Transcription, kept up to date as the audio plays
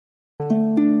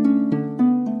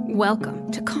Welcome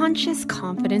to Conscious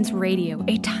Confidence Radio,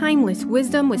 a timeless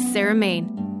wisdom with Sarah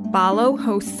Main. Follow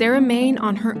host Sarah Main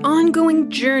on her ongoing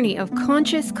journey of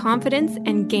conscious confidence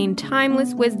and gain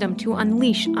timeless wisdom to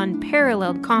unleash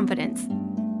unparalleled confidence.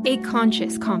 A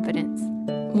conscious confidence.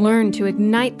 Learn to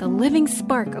ignite the living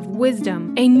spark of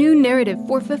wisdom, a new narrative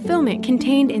for fulfillment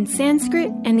contained in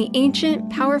Sanskrit and the ancient,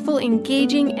 powerful,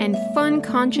 engaging, and fun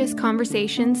conscious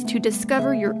conversations to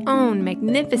discover your own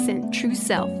magnificent true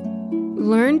self.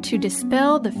 Learn to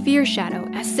dispel the fear shadow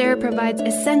as Sarah provides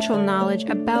essential knowledge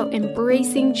about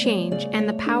embracing change and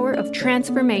the power of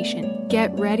transformation.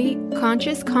 Get ready.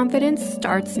 Conscious Confidence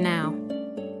starts now.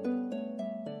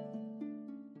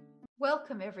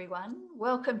 Welcome, everyone.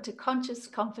 Welcome to Conscious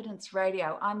Confidence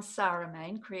Radio. I'm Sarah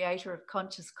Main, creator of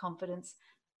Conscious Confidence,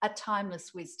 a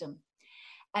timeless wisdom.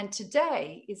 And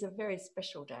today is a very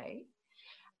special day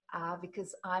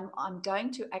because I'm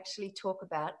going to actually talk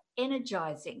about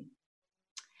energizing.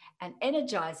 And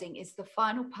energizing is the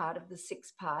final part of the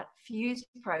 6-part FUSE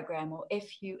program, or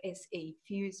FUSE,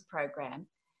 FUSE program.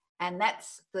 And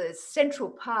that's the central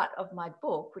part of my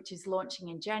book, which is launching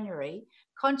in January,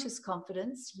 Conscious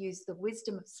Confidence, Use the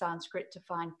Wisdom of Sanskrit to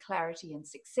Find Clarity and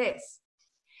Success.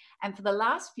 And for the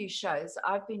last few shows,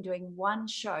 I've been doing one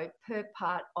show per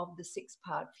part of the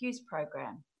 6-part FUSE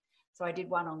program. So I did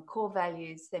one on core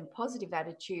values, then positive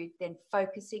attitude, then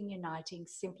focusing, uniting,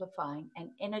 simplifying, and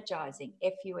energizing,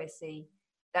 FUSE.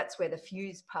 That's where the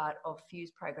FUSE part of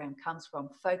FUSE program comes from,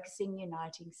 focusing,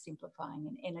 uniting, simplifying,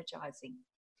 and energizing.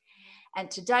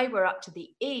 And today we're up to the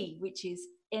E, which is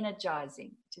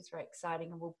energizing, which is very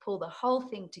exciting. And we'll pull the whole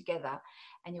thing together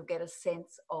and you'll get a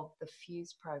sense of the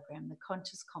FUSE program, the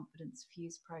Conscious Confidence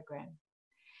FUSE program.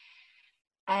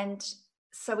 And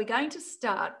so we're going to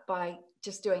start by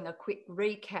just doing a quick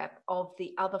recap of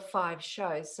the other 5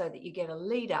 shows so that you get a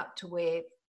lead up to where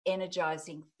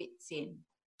energizing fits in.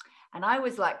 And I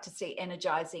always like to see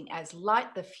energizing as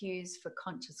light the fuse for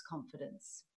conscious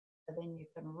confidence. So then you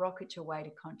can rocket your way to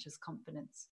conscious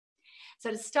confidence. So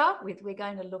to start with, we're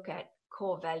going to look at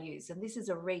core values. And this is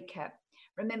a recap.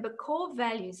 Remember, core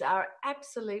values are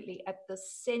absolutely at the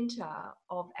center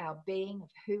of our being, of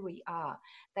who we are.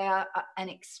 They are an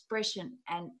expression,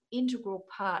 an integral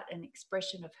part, an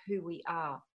expression of who we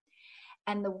are.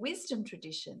 And the wisdom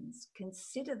traditions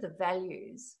consider the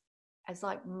values as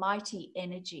like mighty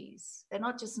energies. They're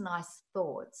not just nice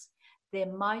thoughts.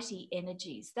 They're mighty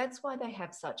energies. That's why they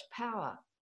have such power.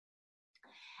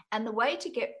 And the way to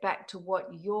get back to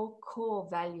what your core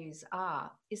values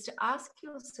are is to ask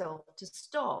yourself to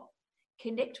stop,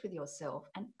 connect with yourself,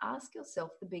 and ask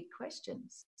yourself the big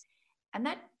questions. And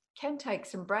that can take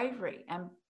some bravery. And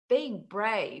being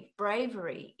brave,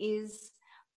 bravery is,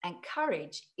 and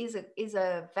courage is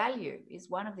a value, is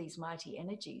one of these mighty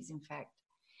energies, in fact.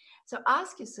 So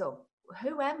ask yourself,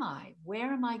 who am I?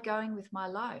 Where am I going with my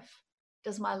life?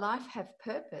 Does my life have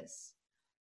purpose?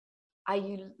 Are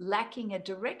you lacking a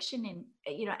direction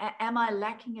am I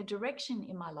lacking a direction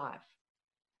in my life?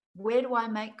 Where do I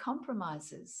make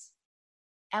compromises?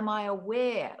 Am I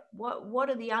aware? What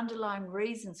are the underlying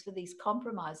reasons for these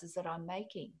compromises that I'm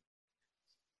making?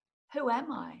 Who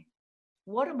am I?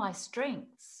 What are my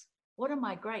strengths? What are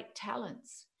my great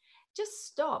talents? Just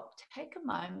stop, take a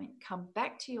moment, come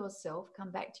back to yourself, come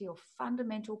back to your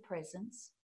fundamental presence,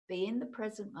 be in the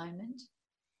present moment,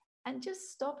 and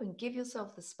just stop and give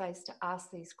yourself the space to ask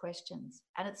these questions.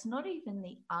 And it's not even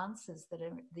the answers that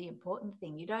are the important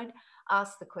thing. You don't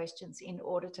ask the questions in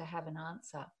order to have an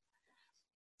answer.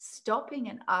 Stopping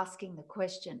and asking the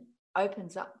question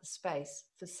opens up the space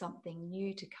for something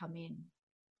new to come in.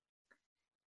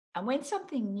 And when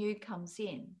something new comes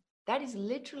in, that is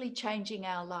literally changing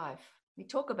our life. We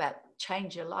talk about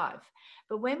change your life,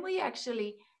 but when we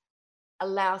actually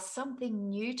allow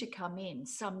something new to come in,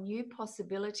 some new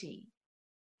possibility,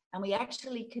 and we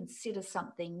actually consider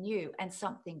something new and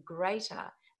something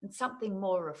greater and something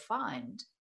more refined,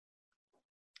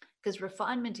 because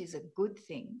refinement is a good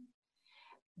thing,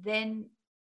 then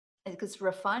because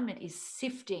refinement is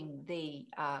sifting the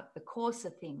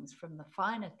coarser things from the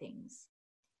finer things,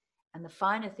 and the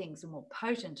finer things are more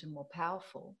potent and more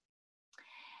powerful.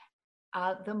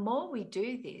 The more we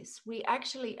do this, we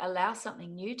actually allow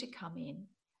something new to come in.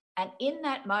 And in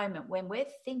that moment, when we're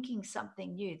thinking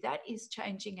something new, that is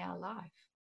changing our life.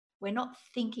 We're not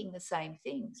thinking the same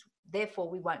things. Therefore,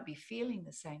 we won't be feeling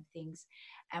the same things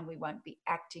and we won't be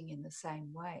acting in the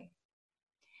same way.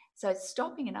 So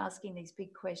stopping and asking these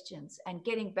big questions and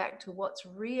getting back to what's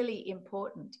really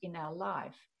important in our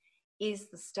life is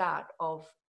the start of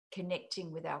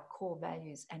connecting with our core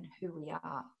values and who we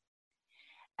are.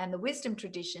 And the wisdom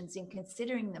traditions, in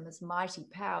considering them as mighty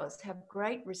powers, have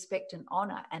great respect and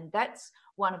honor. And that's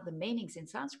one of the meanings in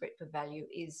Sanskrit for value,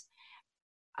 is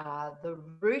the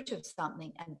root of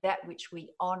something and that which we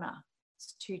honor.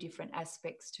 It's two different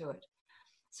aspects to it.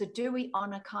 So do we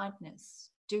honor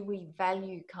kindness? Do we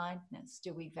value kindness?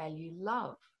 Do we value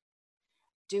love?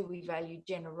 Do we value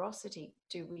generosity?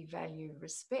 Do we value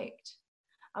respect?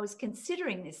 I was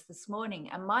considering this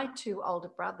morning, and my two older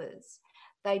brothers,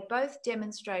 they both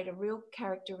demonstrate a real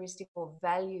characteristic or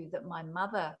value that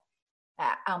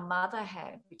our mother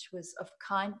had, which was of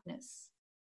kindness.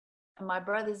 And my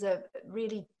brothers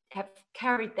have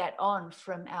carried that on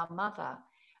from our mother,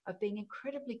 of being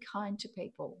incredibly kind to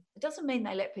people. It doesn't mean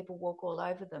they let people walk all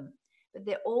over them, but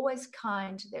they're always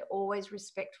kind, they're always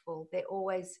respectful, they're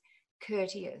always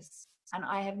courteous. And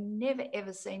I have never,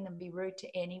 ever seen them be rude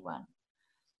to anyone.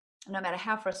 No matter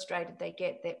how frustrated they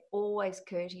get, they're always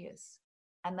courteous,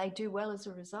 and they do well as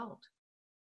a result.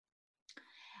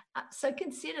 So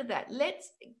consider that.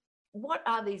 What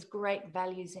are these great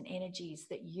values and energies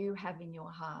that you have in your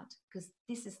heart? Because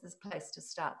this is the place to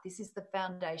start. This is the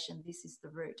foundation. This is the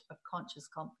root of conscious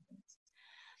confidence.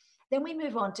 Then we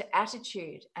move on to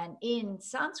attitude. And in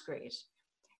Sanskrit,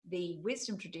 the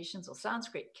wisdom traditions, or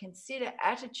Sanskrit, consider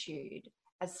attitude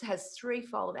as has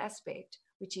threefold aspect,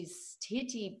 which is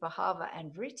sthiti, bhava,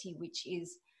 and vritti, which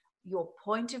is your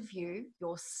point of view,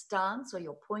 your stance or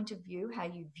your point of view, how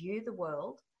you view the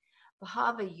world.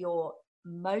 Bhava, your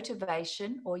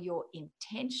motivation or your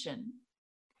intention.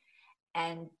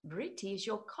 And vritti is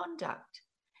your conduct.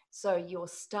 So your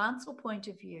stance or point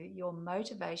of view, your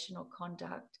motivation or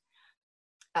conduct,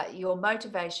 your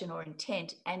motivation or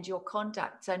intent, and your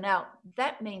conduct. So now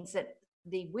that means that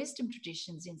the wisdom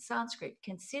traditions in Sanskrit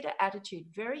consider attitude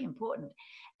very important,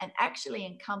 and actually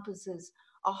encompasses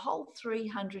a whole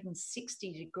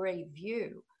 360-degree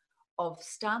view of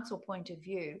stance or point of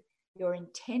view, your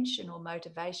intention or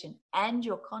motivation, and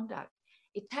your conduct.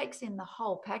 It takes in the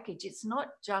whole package. It's not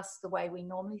just the way we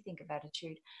normally think of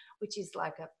attitude, which is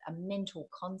like a mental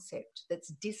concept that's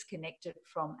disconnected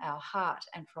from our heart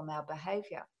and from our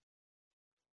behavior.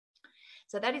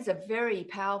 So that is a very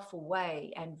powerful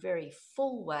way and very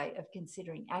full way of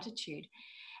considering attitude.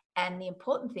 And the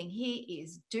important thing here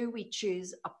is, do we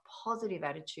choose a positive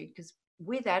attitude? Because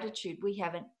with attitude, we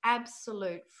have an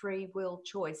absolute free will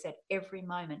choice at every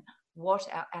moment what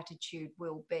our attitude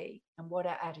will be and what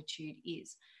our attitude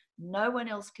is. No one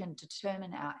else can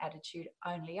determine our attitude,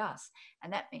 only us.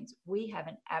 And that means we have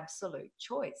an absolute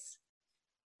choice.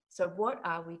 So what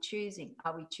are we choosing?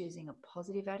 Are we choosing a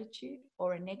positive attitude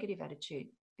or a negative attitude?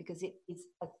 Because it is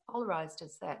as polarized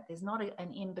as that. There's not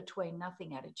an in-between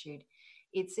nothing attitude.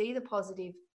 It's either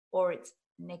positive or it's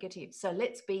negative. So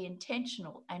let's be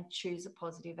intentional and choose a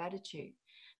positive attitude.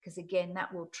 Because again,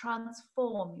 that will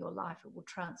transform your life. It will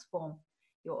transform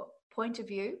your point of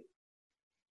view,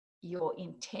 your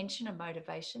intention and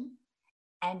motivation,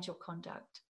 and your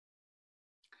conduct.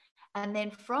 And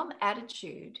then from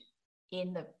attitude,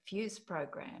 in the Fuse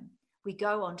program, we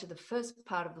go on to the first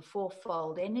part of the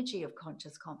fourfold energy of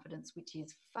conscious confidence, which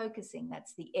is focusing.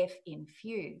 That's the F in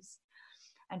Fuse.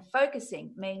 And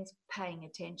focusing means paying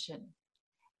attention.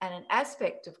 And an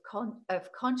aspect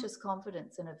of conscious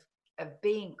confidence and of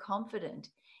being confident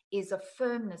is a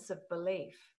firmness of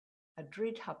belief, a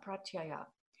dridha pratyaya.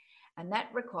 And that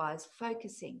requires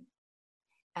focusing.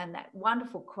 And that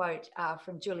wonderful quote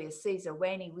from Julius Caesar,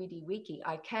 Veni, Vidi, Vici,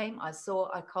 I came, I saw,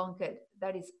 I conquered.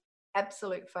 That is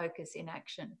absolute focus in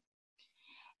action.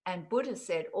 And Buddha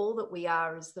said, all that we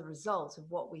are is the result of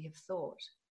what we have thought.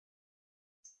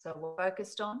 So what we're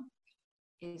focused on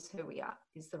is who we are,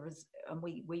 and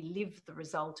we live the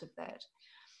result of that.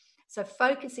 So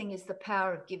focusing is the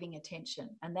power of giving attention,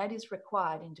 and that is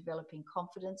required in developing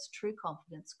confidence, true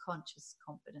confidence, conscious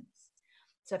confidence.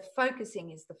 So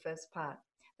focusing is the first part.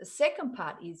 The second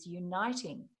part is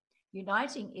uniting.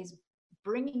 Uniting is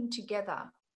bringing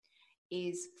together,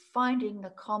 is finding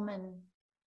the common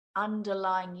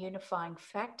underlying unifying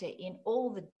factor in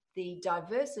all the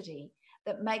diversity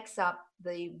that makes up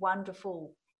the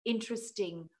wonderful,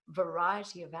 interesting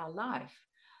variety of our life.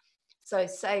 So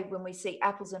say when we see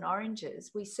apples and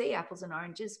oranges, we see apples and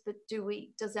oranges, but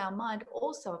does our mind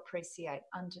also appreciate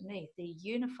underneath the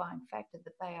unifying factor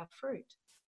that they are fruit?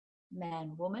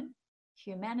 Man, woman,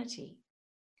 humanity,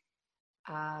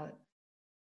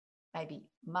 maybe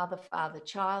mother, father,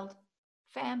 child,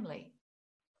 family.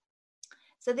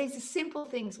 So these are simple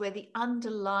things where the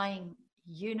underlying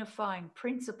unifying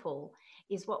principle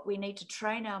is what we need to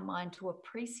train our mind to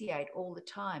appreciate all the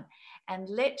time, and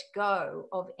let go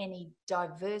of any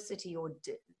diversity, or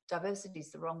diversity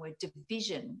is the wrong word,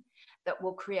 division that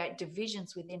will create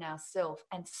divisions within ourselves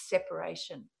and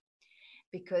separation.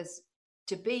 Because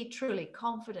to be truly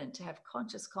confident, to have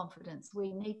conscious confidence,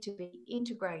 we need to be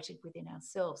integrated within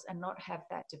ourselves and not have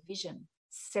that division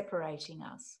separating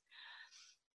us.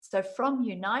 So from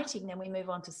uniting, then we move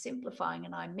on to simplifying.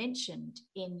 And I mentioned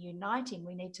in uniting,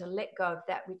 we need to let go of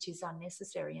that which is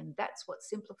unnecessary. And that's what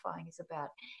simplifying is about.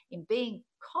 In being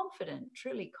confident,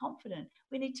 truly confident,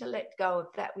 we need to let go of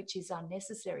that which is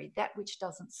unnecessary, that which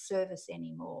doesn't serve us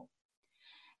anymore.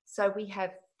 So we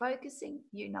have focusing,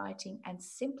 uniting, and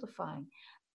simplifying.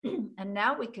 And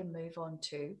now we can move on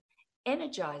to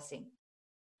energizing.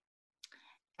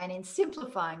 And in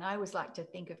simplifying, I always like to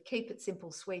think of keep it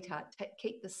simple, sweetheart.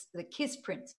 Keep the KISS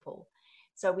principle.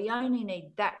 So we only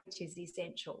need that which is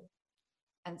essential.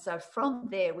 And so from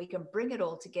there, we can bring it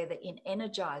all together in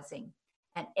energizing.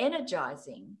 And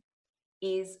energizing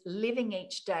is living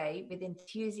each day with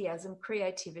enthusiasm,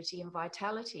 creativity, and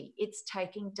vitality. It's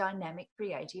taking dynamic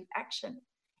creative action.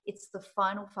 It's the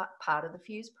final part of the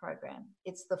FUSE program.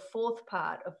 It's the fourth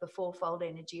part of the fourfold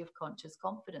energy of conscious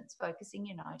confidence, focusing,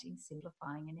 uniting,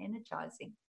 simplifying, and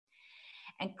energizing.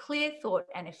 And clear thought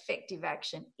and effective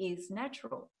action is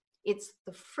natural. It's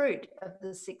the fruit of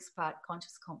the six-part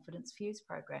conscious confidence FUSE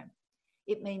program.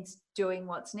 It means doing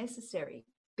what's necessary,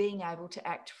 being able to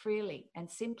act freely and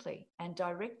simply and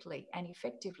directly and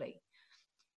effectively.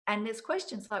 And there's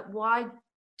questions like, why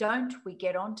don't we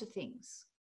get onto things?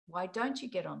 Why don't you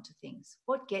get onto things?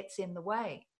 What gets in the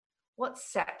way? What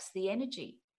saps the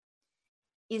energy?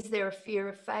 Is there a fear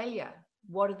of failure?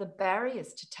 What are the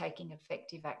barriers to taking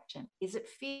effective action? Is it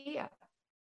fear?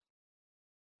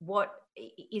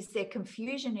 Is there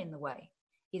confusion in the way?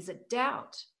 Is it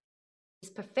doubt? Is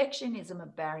perfectionism a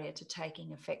barrier to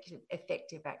taking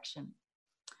effective action?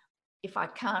 If I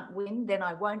can't win, then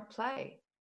I won't play.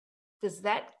 Does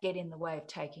that get in the way of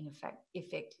taking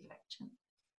effective action?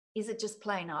 Is it just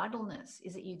plain idleness?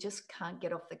 Is it you just can't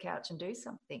get off the couch and do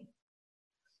something?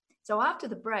 So after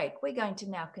the break, we're going to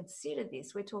now consider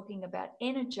this. We're talking about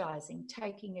energizing,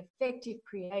 taking effective,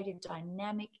 creative,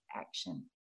 dynamic action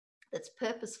that's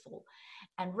purposeful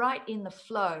and right in the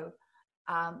flow,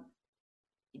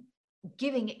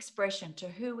 giving expression to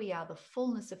who we are, the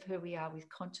fullness of who we are with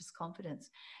conscious confidence.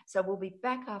 So we'll be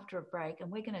back after a break and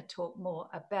we're going to talk more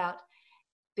about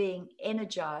being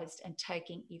energized and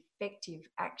taking effective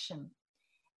action.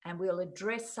 And we'll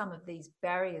address some of these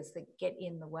barriers that get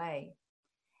in the way.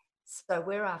 So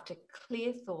we're after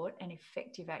clear thought and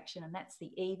effective action. And that's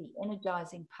the E, the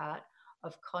energizing part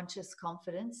of conscious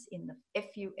confidence in the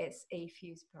FUSE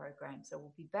FUSE program. So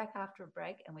we'll be back after a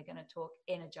break and we're going to talk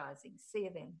energizing. See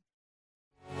you then.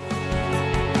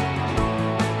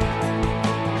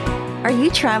 Are you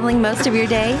traveling most of your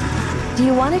day? Do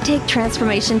you want to take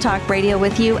Transformation Talk Radio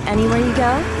with you anywhere you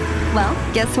go?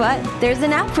 Well, guess what? There's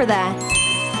an app for that.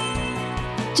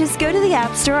 Just go to the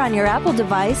App Store on your Apple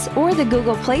device or the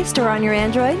Google Play Store on your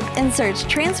Android and search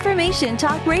Transformation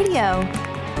Talk Radio.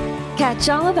 Catch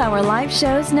all of our live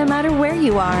shows no matter where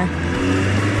you are.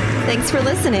 Thanks for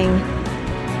listening.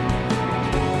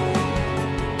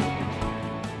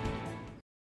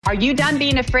 Are you done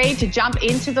being afraid to jump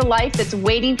into the life that's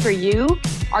waiting for you?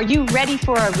 Are you ready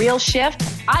for a real shift?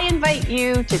 I invite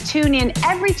you to tune in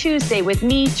every Tuesday with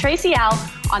me, Tracy L.,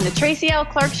 on the Tracy L.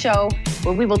 Clark Show,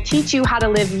 where we will teach you how to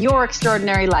live your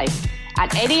extraordinary life.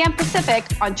 At 8 a.m. Pacific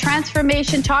on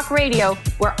Transformation Talk Radio,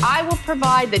 where I will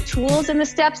provide the tools and the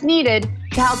steps needed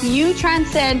to help you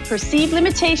transcend perceived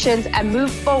limitations and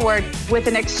move forward with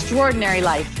an extraordinary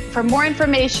life. For more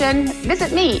information,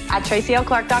 visit me at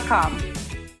tracylclark.com.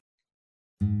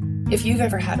 If you've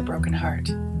ever had a broken heart,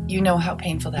 you know how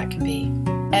painful that can be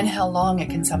and how long it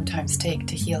can sometimes take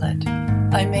to heal it.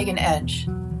 I'm Megan Edge,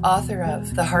 author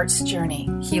of The Heart's Journey,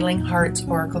 Healing Hearts,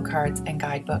 Oracle Cards, and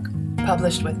Guidebook,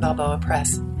 published with Balboa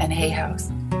Press and Hay House.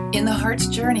 In The Heart's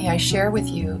Journey, I share with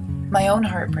you my own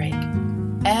heartbreak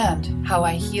and how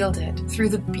I healed it through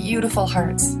the beautiful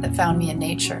hearts that found me in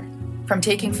nature. From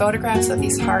taking photographs of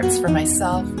these hearts for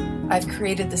myself, I've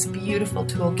created this beautiful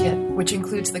toolkit, which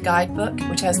includes the guidebook,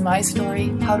 which has my story,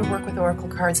 how to work with Oracle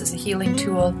cards as a healing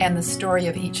tool, and the story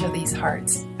of each of these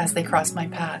hearts as they cross my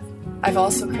path. I've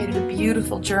also created a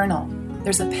beautiful journal.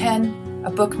 There's a pen, a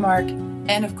bookmark,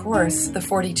 and of course, the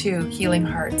 42 Healing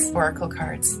Hearts Oracle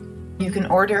cards. You can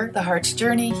order The Heart's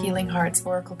Journey, Healing Hearts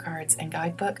Oracle Cards, and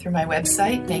Guidebook through my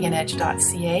website,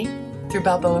 meganedge.ca, through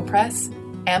Balboa Press,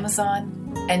 Amazon,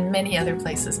 and many other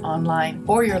places online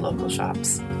or your local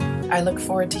shops. I look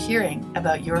forward to hearing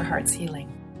about your heart's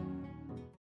healing.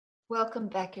 Welcome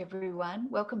back, everyone.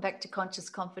 Welcome back to Conscious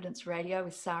Confidence Radio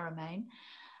with Sarah Main.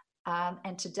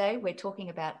 And today we're talking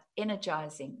about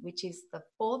energizing, which is the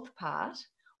fourth part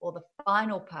or the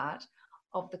final part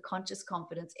of the Conscious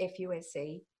Confidence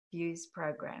FUSE Fuse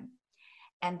program.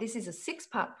 And this is a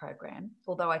 6-part program.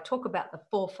 Although I talk about the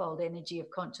fourfold energy of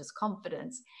conscious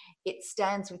confidence, it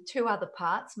stands with 2 other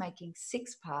parts, making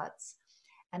 6 parts.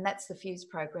 And that's the Fuse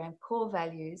program: core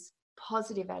values,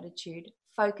 positive attitude,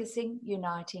 focusing,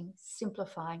 uniting,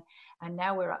 simplifying. And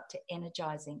now we're up to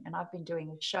energizing. And I've been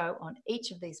doing a show on each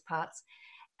of these parts.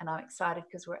 And I'm excited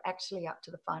because we're actually up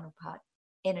to the final part,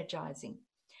 energizing.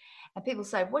 And people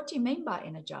say, what do you mean by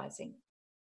energizing?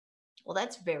 Well,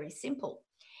 that's very simple.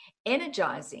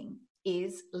 Energizing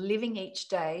is living each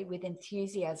day with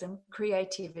enthusiasm,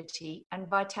 creativity, and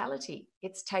vitality.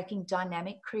 It's taking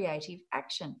dynamic, creative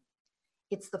action.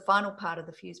 It's the final part of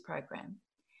the Fuse program.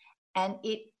 And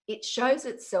it shows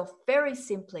itself very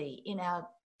simply in our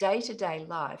day-to-day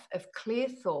life of clear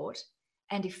thought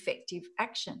and effective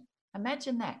action.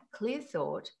 Imagine that, clear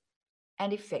thought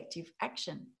and effective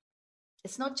action.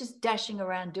 It's not just dashing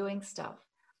around doing stuff.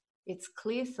 It's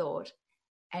clear thought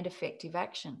and effective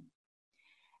action.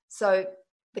 So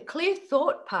the clear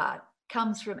thought part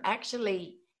comes from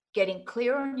actually getting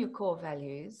clear on your core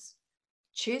values,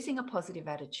 choosing a positive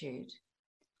attitude,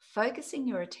 focusing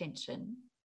your attention,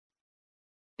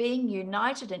 being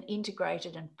united and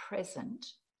integrated and present,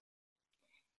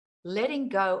 letting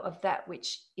go of that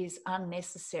which is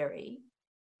unnecessary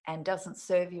and doesn't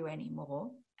serve you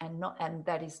anymore, and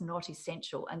that is not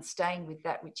essential, and staying with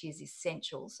that which is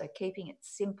essential. So keeping it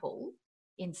simple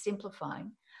in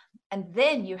simplifying. And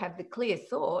then you have the clear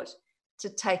thought to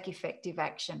take effective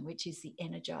action, which is the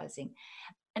energizing.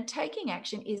 And taking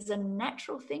action is a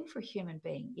natural thing for a human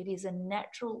being. It is a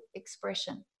natural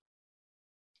expression.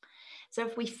 So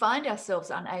if we find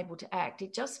ourselves unable to act,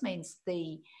 it just means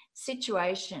the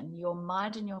situation, your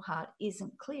mind and your heart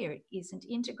isn't clear, it isn't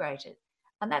integrated.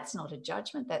 And that's not a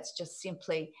judgment, that's just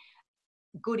simply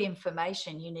good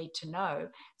information you need to know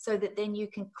so that then you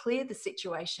can clear the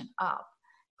situation up,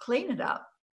 clean it up,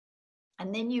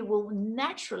 and then you will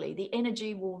naturally, the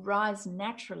energy will rise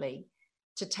naturally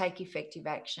to take effective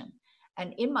action.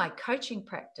 And in my coaching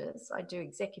practice, I do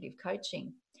executive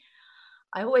coaching.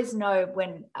 I always know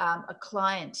when a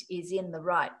client is in the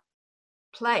right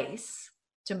place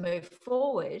to move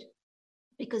forward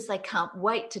because they can't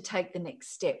wait to take the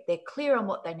next step. They're clear on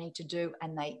what they need to do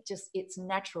and it's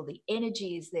natural. The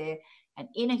energy is there. And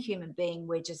in a human being,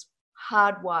 we're just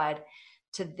hardwired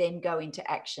to then go into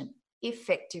action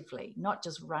effectively, not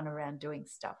just run around doing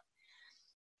stuff.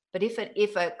 But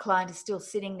if a client is still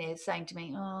sitting there saying to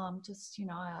me, oh, I'm just,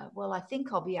 well, I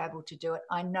think I'll be able to do it.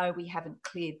 I know we haven't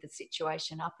cleared the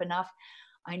situation up enough.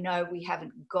 I know we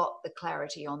haven't got the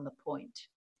clarity on the point.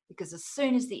 Because as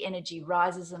soon as the energy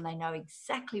rises and they know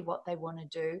exactly what they want to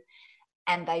do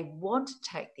and they want to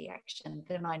take the action,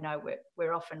 then I know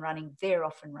we're off and running, they're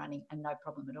off and running, and no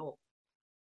problem at all.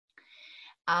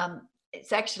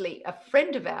 It's actually a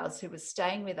friend of ours who was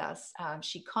staying with us.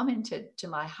 She commented to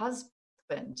my husband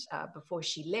before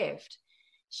she left.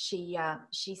 She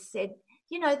said,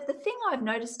 the thing I've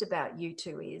noticed about you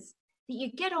two is that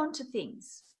you get onto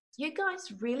things. You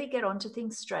guys really get onto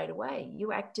things straight away.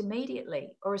 You act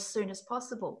immediately or as soon as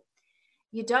possible.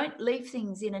 You don't leave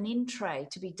things in an in tray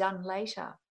to be done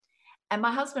later. And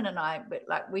my husband and I,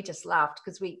 we just laughed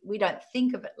because we don't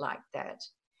think of it like that.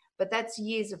 But that's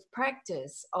years of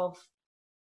practice of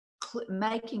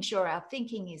making sure our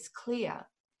thinking is clear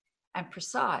and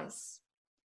precise.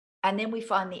 And then we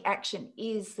find the action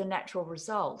is the natural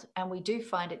result. And we do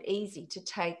find it easy to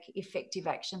take effective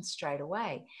action straight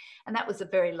away. And that was a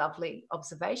very lovely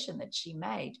observation that she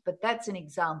made. But that's an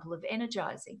example of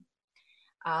energizing.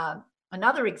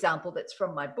 Another example that's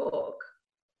from my book,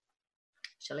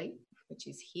 actually, which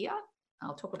is here.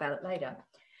 I'll talk about it later.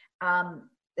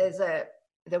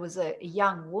 There was a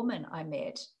young woman I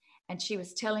met, and she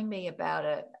was telling me about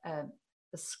a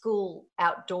school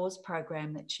outdoors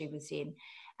program that she was in.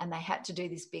 And they had to do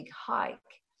this big hike.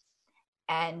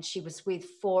 And she was with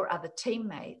 4 other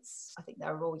teammates. I think they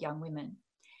were all young women.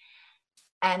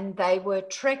 And they were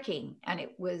trekking, and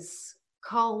it was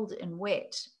cold and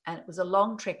wet. And it was a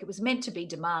long trek. It was meant to be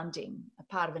demanding, a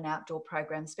part of an outdoor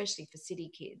program, especially for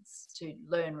city kids, to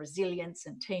learn resilience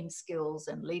and team skills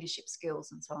and leadership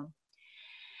skills and so on.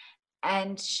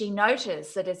 And she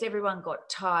noticed that as everyone got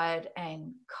tired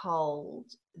and cold,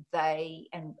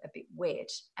 and a bit wet,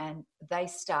 and they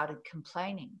started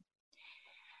complaining.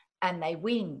 And they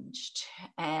whinged,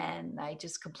 and they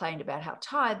just complained about how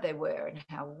tired they were and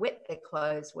how wet their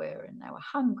clothes were, and they were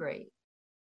hungry.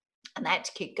 And they had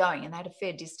to keep going, and they had a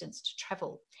fair distance to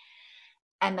travel.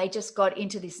 And they just got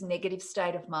into this negative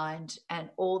state of mind, and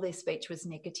all their speech was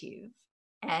negative.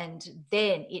 And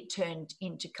then it turned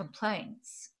into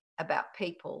complaints about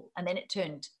people, and then it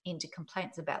turned into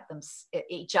complaints about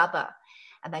each other,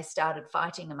 and they started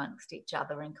fighting amongst each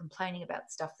other and complaining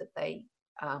about stuff that they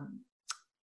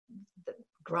the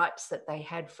gripes that they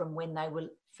had from when they were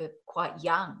quite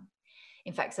young.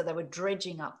 In fact, so they were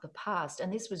dredging up the past,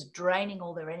 and this was draining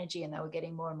all their energy, and they were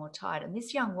getting more and more tired. And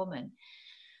this young woman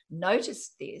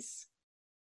noticed this,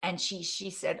 and she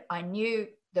said, I knew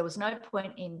there was no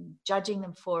point in judging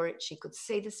them for it. She could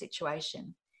see the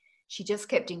situation. She just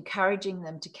kept encouraging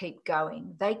them to keep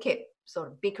going. They kept sort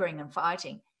of bickering and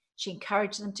fighting. She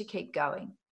encouraged them to keep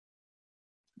going.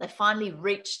 They finally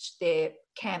reached their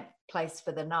camp place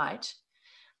for the night.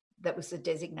 That was the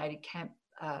designated camp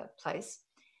place.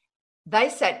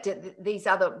 These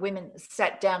other women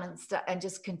sat down and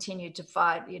just continued to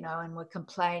fight, and were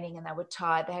complaining, and they were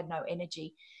tired. They had no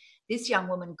energy. This young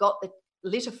woman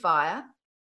lit a fire,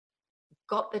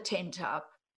 got the tent up,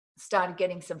 started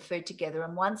getting some food together.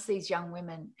 And once these young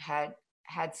women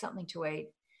had something to eat,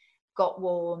 got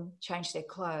warm, changed their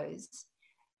clothes,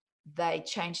 they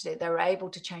were able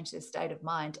to change their state of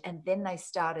mind. And then they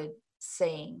started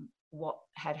seeing what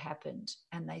had happened,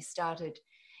 and they started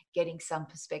getting some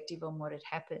perspective on what had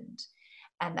happened.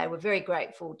 And they were very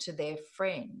grateful to their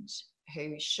friend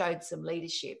who showed some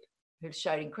leadership, who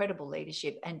showed incredible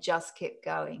leadership and just kept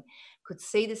going, could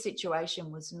see the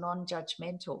situation was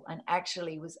non-judgmental and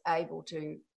actually was able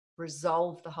to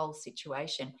resolve the whole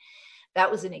situation.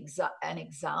 That was an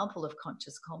example of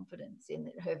conscious confidence, in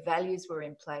that her values were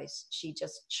in place. She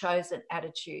just chose an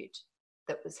attitude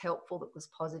that was helpful, that was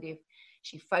positive.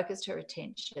 She focused her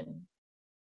attention.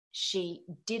 She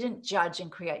didn't judge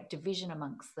and create division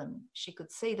amongst them. She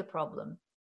could see the problem,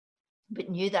 but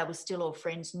knew they were still all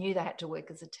friends, knew they had to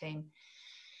work as a team.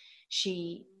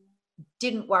 She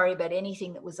didn't worry about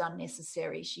anything that was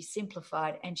unnecessary. She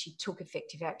simplified, and she took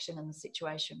effective action, and the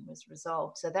situation was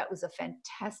resolved. So that was a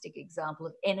fantastic example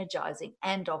of energizing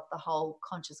and of the whole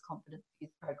Conscious Confidence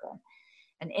Youth Program.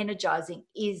 And energizing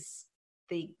is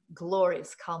the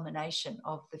glorious culmination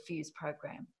of the FUSE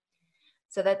program.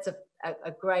 So that's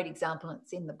a great example, and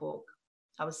it's in the book.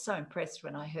 I was so impressed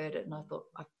when I heard it, and I thought,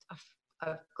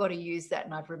 I've got to use that,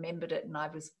 and I've remembered it, and I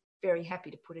was very happy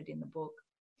to put it in the book.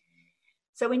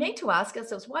 So we need to ask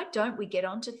ourselves, why don't we get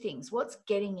onto things? What's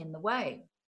getting in the way?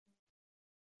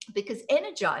 Because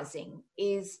energizing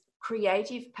is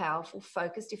creative, powerful,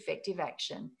 focused, effective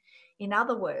action. In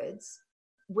other words,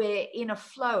 we're in a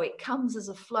flow. It comes as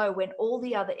a flow when all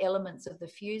the other elements of the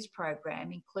FUSE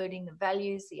program, including the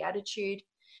values, the attitude,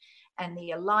 and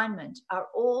the alignment, are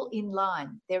all in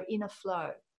line. They're in a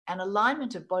flow. And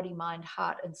alignment of body, mind,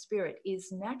 heart, and spirit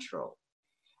is natural.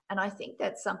 And I think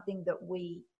that's something that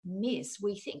we miss.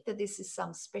 We think that this is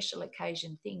some special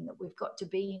occasion thing, that we've got to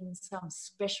be in some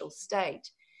special state.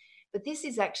 But this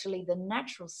is actually the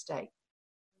natural state,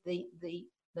 the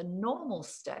normal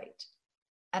state.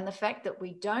 And the fact that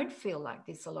we don't feel like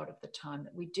this a lot of the time,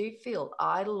 that we do feel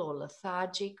idle or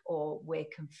lethargic, or we're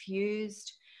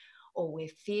confused, or we're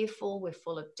fearful, we're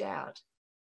full of doubt.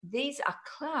 These are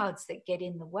clouds that get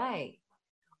in the way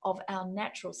of our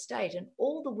natural state. And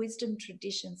all the wisdom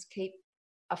traditions keep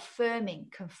affirming,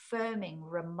 confirming,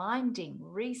 reminding,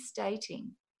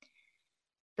 restating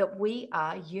that we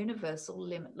are universal,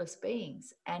 limitless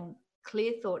beings. And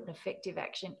clear thought and effective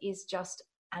action is just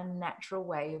a natural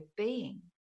way of being.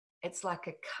 It's like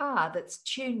a car that's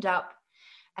tuned up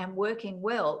and working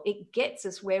well. It gets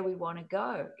us where we want to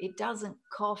go. It doesn't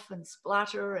cough and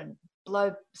splutter and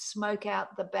blow smoke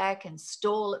out the back and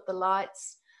stall at the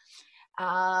lights.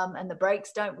 And the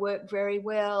brakes don't work very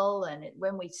well. And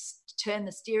when we turn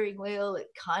the steering wheel, it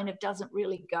kind of doesn't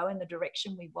really go in the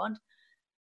direction we want.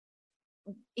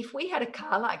 If we had a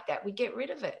car like that, we'd get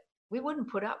rid of it. We wouldn't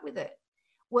put up with it.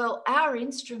 Well, our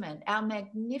instrument, our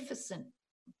magnificent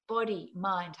body,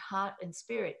 mind, heart, and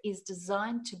spirit is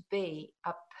designed to be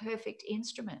a perfect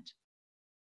instrument.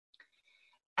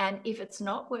 And if it's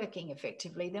not working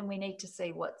effectively, then we need to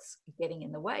see what's getting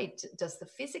in the way. Does the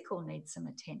physical need some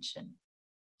attention?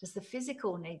 Does the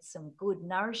physical need some good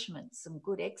nourishment, some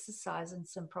good exercise, and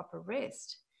some proper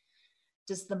rest?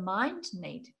 Does the mind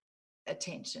need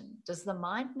attention? Does the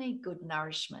mind need good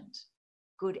nourishment,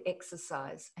 good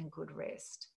exercise, and good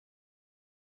rest?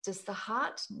 Does the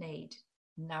heart need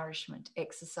nourishment,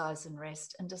 exercise, and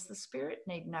rest? And does the spirit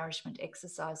need nourishment,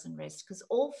 exercise, and rest? Because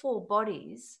all four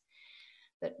bodies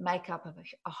that make up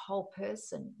a whole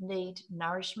person need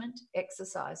nourishment,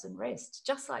 exercise, and rest,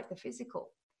 just like the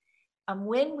physical. And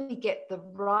when we get the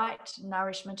right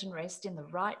nourishment and rest in the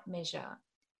right measure,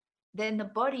 then the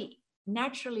body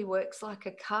naturally works like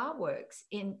a car works,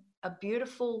 in a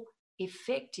beautiful,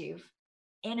 effective,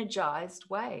 energized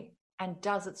way, and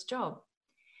does its job.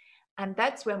 And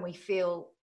that's when we feel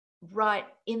right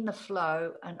in the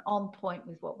flow and on point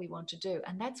with what we want to do.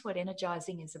 And that's what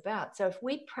energizing is about. So if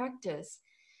we practice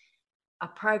a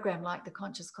program like the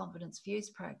Conscious Confidence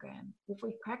Fuse program, if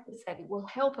we practice that, it will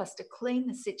help us to clean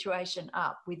the situation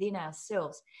up within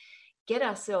ourselves, get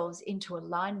ourselves into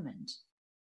alignment.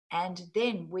 And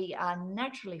then we are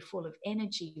naturally full of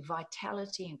energy,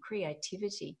 vitality, and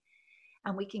creativity.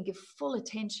 And we can give full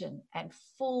attention and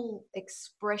full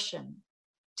expression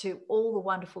to all the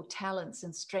wonderful talents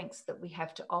and strengths that we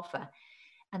have to offer.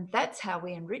 And that's how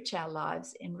we enrich our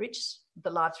lives, enrich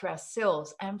the lives for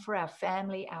ourselves and for our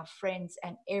family, our friends,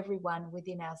 and everyone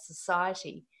within our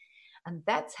society. And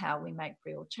that's how we make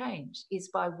real change, is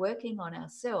by working on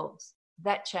ourselves.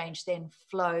 That change then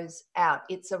flows out.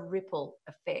 It's a ripple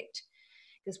effect,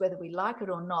 because whether we like it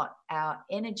or not, our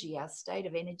energy, our state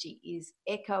of energy is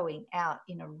echoing out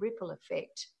in a ripple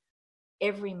effect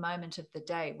every moment of the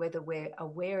day, whether we're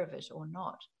aware of it or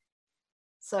not.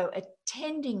 So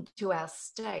attending to our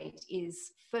state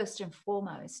is first and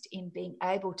foremost in being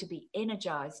able to be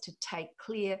energized to take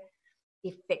clear,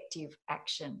 effective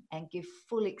action and give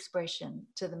full expression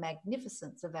to the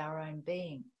magnificence of our own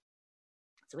being.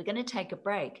 So we're going to take a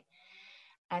break.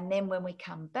 And then when we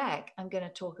come back, I'm going to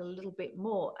talk a little bit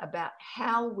more about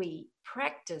how we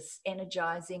practice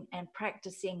energizing and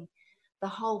practicing the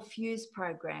whole Fuse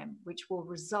program, which will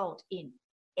result in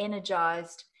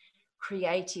energized,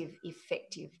 creative,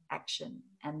 effective action.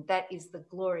 And that is the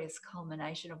glorious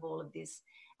culmination of all of this.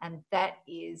 And that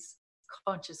is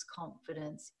conscious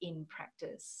confidence in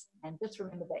practice. And just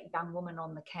remember that young woman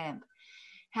on the camp.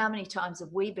 How many times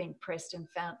have we been pressed and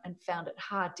found it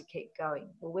hard to keep going?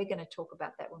 Well, we're going to talk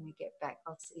about that when we get back.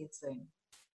 I'll see you soon.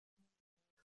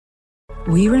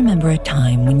 We remember a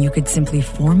time when you could simply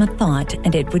form a thought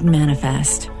and it would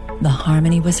manifest. The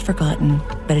harmony was forgotten,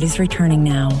 but it is returning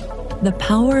now. The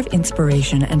Power of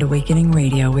Inspiration and Awakening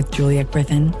Radio with Juliet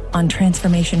Griffin on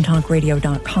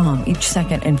TransformationTalkRadio.com each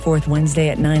second and fourth Wednesday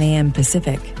at 9 a.m.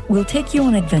 Pacific. We'll take you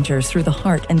on adventures through the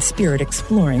heart and spirit,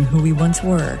 exploring who we once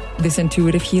were. This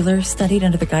intuitive healer studied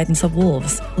under the guidance of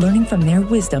wolves, learning from their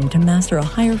wisdom to master a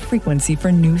higher frequency for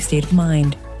a new state of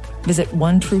mind. Visit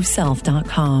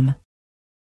OneTrueSelf.com.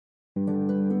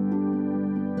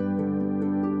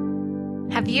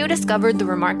 Have you discovered the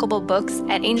remarkable books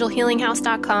at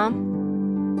AngelHealingHouse.com?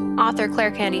 Author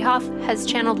Claire Candy Hough has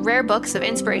channeled rare books of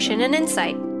inspiration and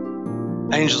insight.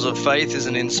 Angels of Faith is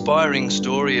an inspiring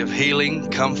story of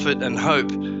healing, comfort, and hope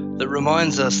that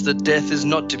reminds us that death is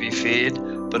not to be feared,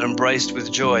 but embraced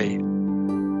with joy.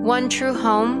 One True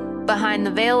Home, Behind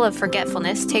the Veil of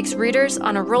Forgetfulness takes readers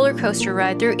on a roller coaster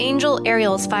ride through Angel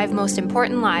Ariel's 5 most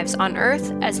important lives on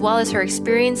Earth, as well as her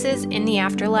experiences in the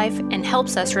afterlife, and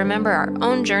helps us remember our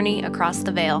own journey across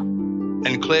the veil.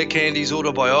 And Claire Candy's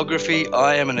autobiography,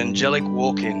 I Am an Angelic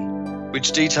Walk-In,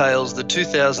 which details the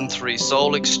 2003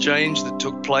 soul exchange that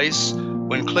took place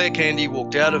when Claire Candy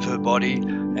walked out of her body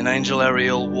and Angel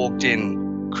Ariel walked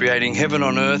in, creating heaven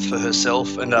on earth for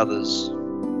herself and others.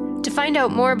 To find out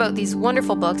more about these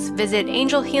wonderful books, visit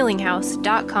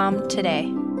AngelHealingHouse.com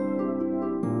today.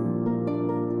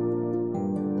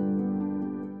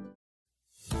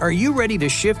 Are you ready to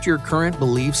shift your current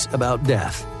beliefs about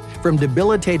death, from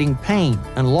debilitating pain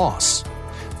and loss?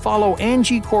 Follow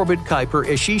Angie Corbett-Kuiper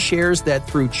as she shares that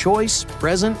through choice,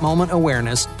 present moment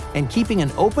awareness, and keeping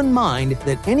an open mind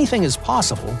that anything is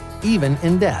possible, even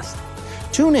in death.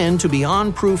 Tune in to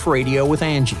Beyond Proof Radio with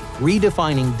Angie,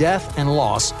 redefining death and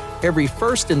loss, every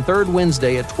first and third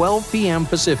Wednesday at 12 p.m.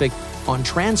 Pacific on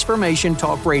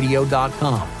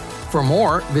TransformationTalkRadio.com. For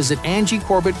more, visit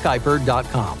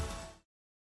AngieCorbettKuiper.com.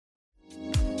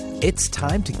 It's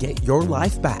time to get your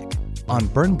life back on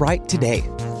Burn Bright Today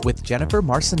with Jennifer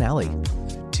Marcinelli.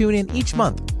 Tune in each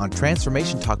month on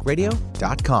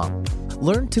TransformationTalkRadio.com.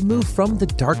 Learn to move from the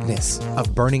darkness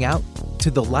of burning out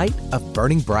to the light of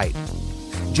burning bright.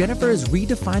 Jennifer is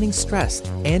redefining stress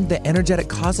and the energetic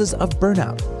causes of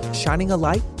burnout, shining a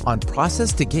light on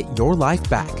process to get your life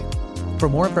back. For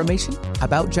more information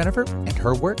about Jennifer and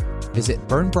her work, visit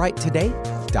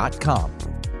burnbrighttoday.com.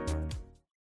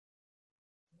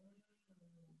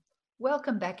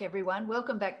 Welcome back, everyone.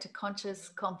 Welcome back to Conscious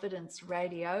Confidence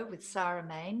Radio with Sarah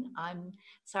Main. I'm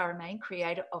Sarah Main,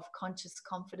 creator of Conscious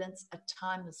Confidence, A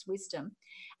Timeless Wisdom.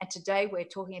 And today we're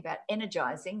talking about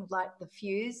energizing, like the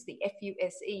fuse, the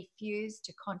F-U-S-E, fuse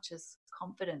to conscious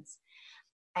confidence.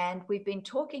 And we've been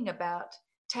talking about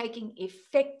taking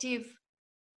effective,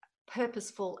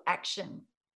 purposeful action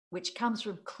which comes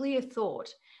from clear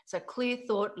thought. So clear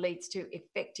thought leads to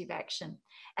effective action.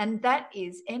 And that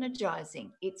is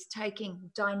energizing. It's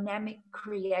taking dynamic,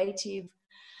 creative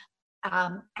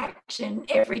action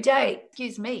every day.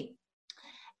 Excuse me.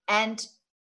 And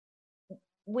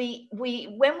when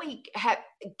we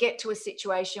get to a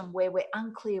situation where we're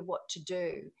unclear what to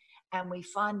do, and we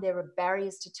find there are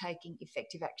barriers to taking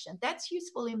effective action, that's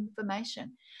useful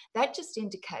information. That just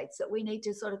indicates that we need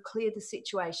to sort of clear the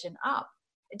situation up.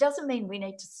 It doesn't mean we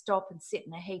need to stop and sit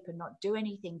in a heap and not do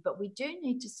anything, but we do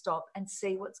need to stop and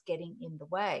see what's getting in the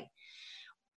way,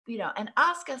 and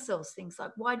ask ourselves things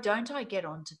like, why don't I get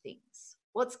onto things?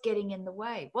 What's getting in the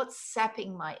way? What's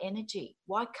sapping my energy?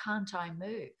 Why can't I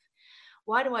move?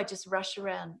 Why do I just rush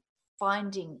around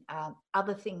finding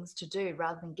other things to do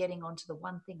rather than getting onto the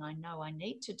one thing I know I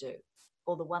need to do,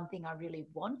 or the one thing I really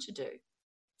want to do?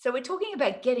 So we're talking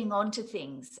about getting onto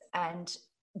things and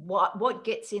what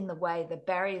gets in the way, the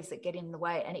barriers that get in the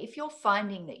way. And if you're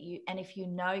finding that if you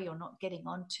know you're not getting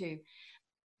onto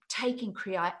taking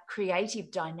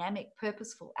creative, dynamic,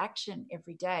 purposeful action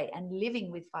every day and living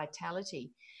with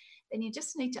vitality, then you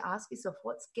just need to ask yourself,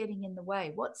 what's getting in the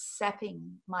way? What's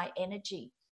sapping my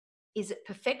energy? Is it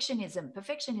perfectionism?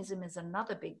 Perfectionism is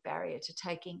another big barrier to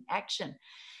taking action.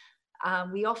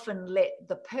 We often let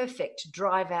the perfect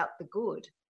drive out the good.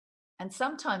 And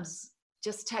sometimes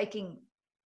just taking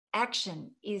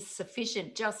action is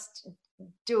sufficient. Just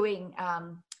doing,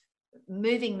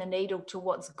 moving the needle to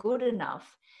what's good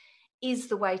enough is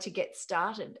the way to get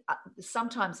started.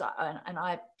 Sometimes,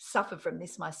 I suffer from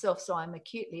this myself, so I'm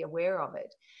acutely aware of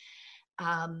it.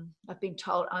 I've been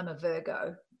told I'm a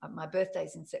Virgo. My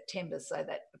birthday's in September, so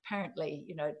that apparently,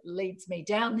 leads me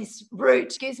down this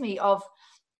route, of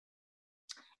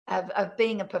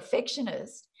being a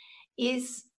perfectionist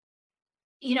is,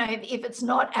 if it's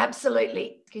not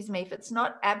absolutely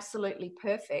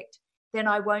perfect, then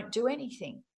I won't do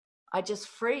anything. I just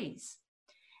freeze.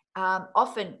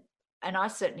 Often, and I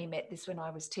certainly met this when I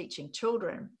was teaching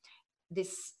children,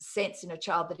 this sense in a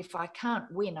child that if I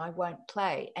can't win, I won't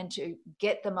play, and to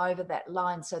get them over that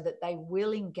line so that they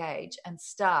will engage and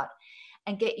start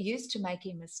and get used to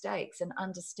making mistakes and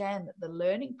understand that the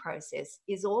learning process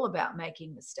is all about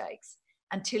making mistakes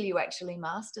until you actually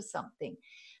master something.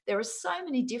 There are so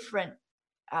many different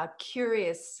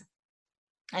curious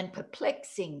and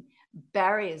perplexing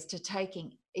barriers to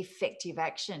taking effective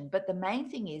action, but the main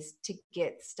thing is to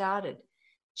get started,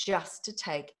 just to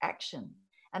take action.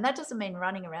 And that doesn't mean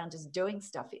running around just doing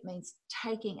stuff. It means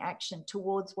taking action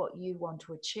towards what you want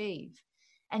to achieve.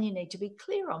 And you need to be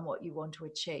clear on what you want to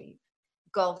achieve.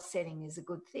 Goal setting is a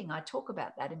good thing. I talk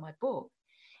about that in my book.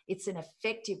 It's an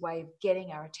effective way of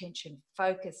getting our attention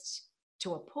focused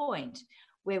to a point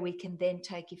where we can then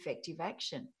take effective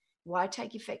action. Why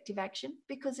take effective action?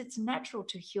 Because it's natural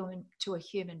to a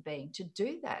human being to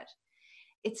do that.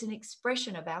 It's an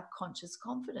expression of our conscious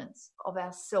confidence, of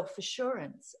our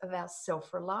self-assurance, of our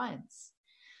self-reliance,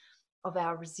 of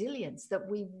our resilience, that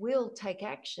we will take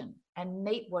action and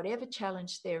meet whatever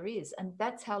challenge there is. And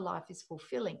that's how life is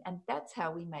fulfilling. And that's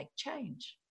how we make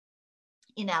change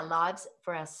in our lives,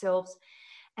 for ourselves,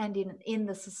 and in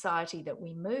the society that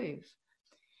we move.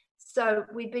 So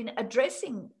we've been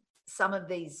addressing some of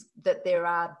these, that there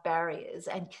are barriers,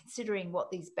 and considering what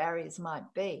these barriers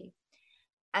might be.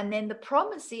 And then the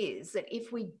promise is that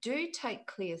if we do take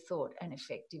clear thought and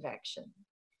effective action,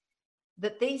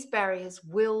 that these barriers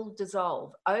will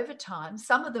dissolve over time,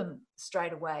 some of them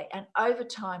straight away, and over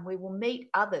time we will meet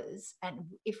others. And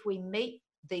if we meet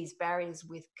these barriers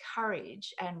with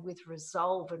courage and with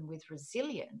resolve and with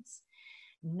resilience,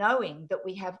 knowing that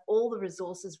we have all the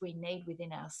resources we need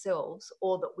within ourselves,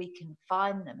 or that we can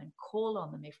find them and call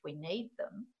on them if we need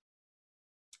them,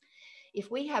 if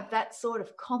we have that sort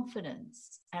of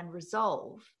confidence and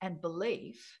resolve and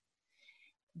belief,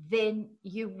 then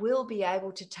you will be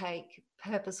able to take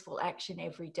purposeful action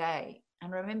every day.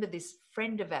 And remember this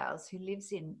friend of ours who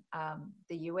lives in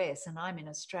the US, and I'm in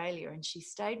Australia, and she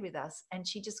stayed with us, and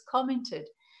she just commented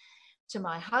to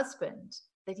my husband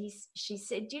that she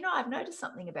said, I've noticed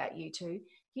something about you two.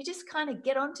 You just kind of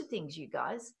get onto things, you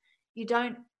guys. You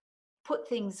don't put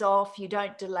things off, you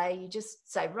don't delay, you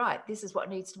just say, right, this is what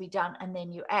needs to be done, and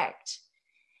then you act,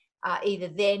 either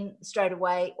then straight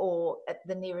away or at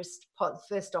the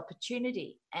first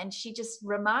opportunity. And she just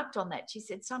remarked on that. She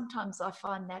said, sometimes I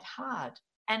find that hard.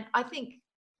 And I think,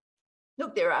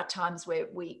 look, there are times where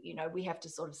we have to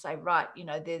sort of say, right,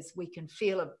 we can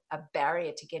feel a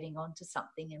barrier to getting onto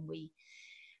something, and we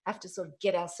have to sort of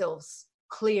get ourselves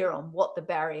clear on what the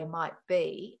barrier might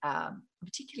be,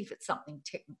 particularly if it's something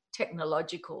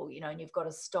technological, and you've got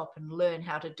to stop and learn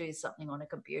how to do something on a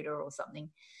computer or something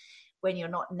when you're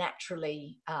not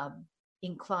naturally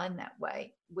inclined that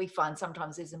way. We find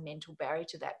sometimes there's a mental barrier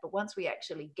to that. But once we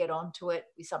actually get onto it,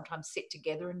 we sometimes sit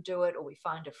together and do it, or we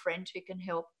find a friend who can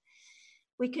help.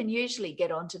 We can usually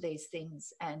get onto these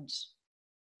things and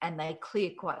they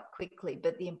clear quite quickly.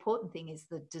 But the important thing is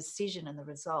the decision and the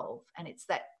resolve. And it's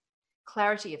that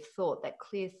clarity of thought, that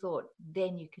clear thought,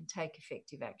 then you can take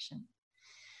effective action.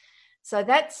 So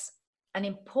that's an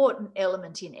important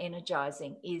element in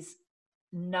energizing, is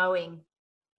knowing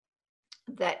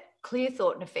that clear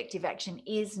thought and effective action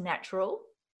is natural.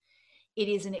 It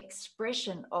is an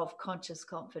expression of conscious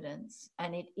confidence,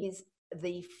 and it is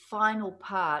the final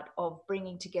part of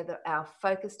bringing together our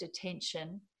focused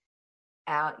attention,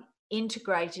 our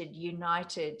integrated,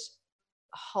 united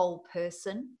whole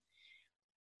person,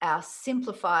 our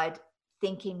simplified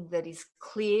thinking that is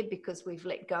clear because we've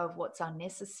let go of what's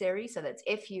unnecessary. So that's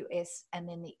FUS, and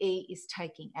then the E is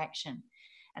taking action.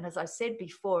 And as I said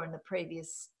before in the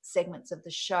previous segments of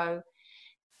the show,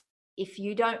 if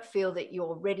you don't feel that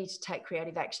you're ready to take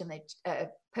creative action,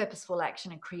 that purposeful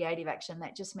action and creative action,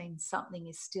 that just means something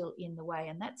is still in the way,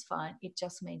 and that's fine. It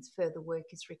just means further work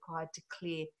is required to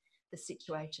clear the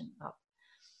situation up.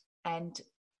 And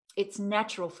it's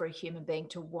natural for a human being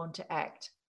to want to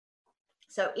act.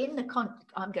 So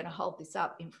I'm going to hold this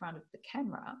up in front of the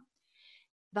camera.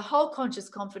 The whole Conscious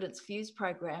Confidence Fuse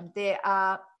program, there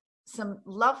are some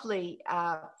lovely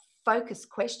focus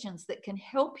questions that can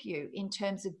help you in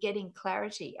terms of getting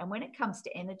clarity. And when it comes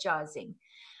to energizing,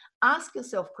 ask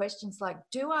yourself questions like,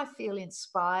 do I feel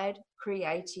inspired,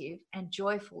 creative, and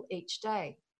joyful each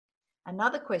day?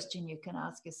 Another question you can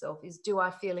ask yourself is, do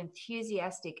I feel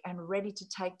enthusiastic and ready to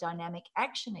take dynamic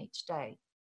action each day?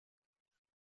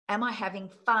 Am I having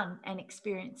fun and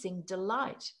experiencing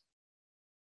delight?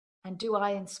 And do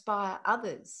I inspire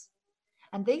others?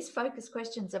 And these focus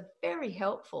questions are very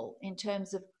helpful in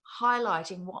terms of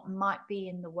highlighting what might be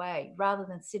in the way rather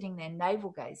than sitting there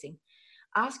navel gazing.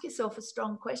 Ask yourself a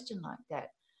strong question like that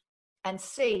and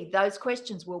see those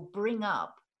questions will bring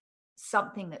up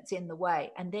something that's in the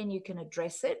way, and then you can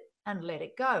address it and let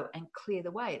it go and clear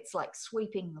the way. It's like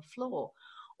sweeping the floor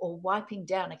or wiping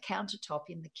down a countertop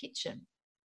in the kitchen.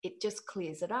 It just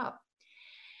clears it up.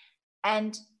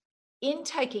 And in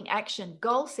taking action,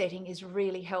 goal setting is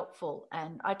really helpful.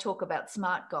 And I talk about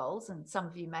SMART goals, and some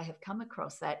of you may have come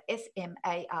across that,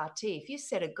 SMART. If you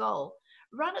set a goal,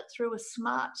 run it through a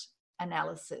SMART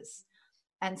analysis.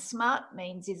 And SMART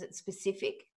means, is it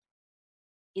specific?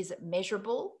 Is it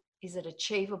measurable? Is it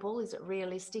achievable? Is it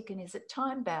realistic? And is it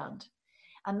time-bound?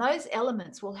 And those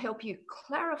elements will help you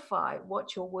clarify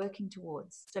what you're working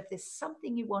towards. So if there's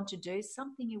something you want to do,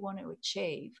 something you want to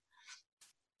achieve,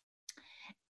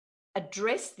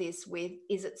 address this with,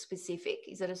 is it specific?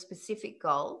 Is it a specific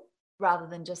goal rather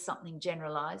than just something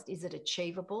generalized? Is it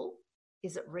achievable?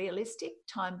 Is it realistic,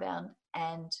 time-bound,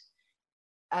 and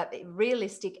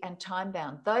realistic and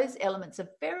time-bound? Those elements are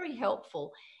very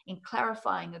helpful in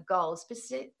clarifying a goal,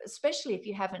 especially if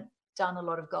you haven't done a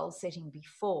lot of goal setting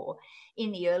before.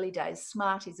 In the early days,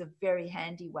 SMART is a very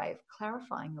handy way of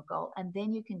clarifying your goal, and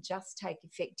then you can just take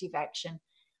effective action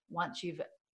once you've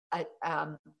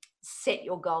set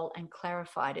your goal and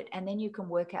clarified it, and then you can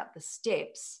work out the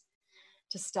steps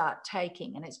to start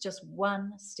taking, and it's just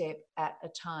one step at a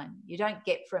time. You don't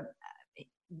get from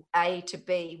A to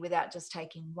B without just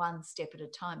taking one step at a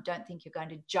time. Don't think you're going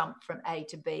to jump from A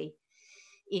to B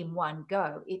in one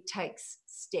go. It takes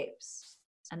steps,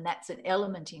 and that's an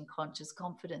element in conscious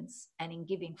confidence and in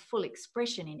giving full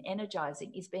expression in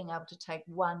energizing, is being able to take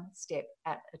one step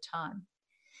at a time.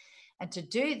 And to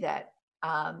do that,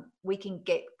 we can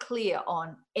get clear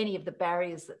on any of the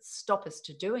barriers that stop us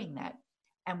to doing that,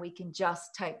 and we can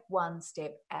just take one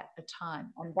step at a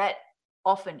time. And that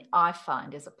often, I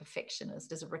find, as a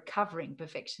perfectionist, as a recovering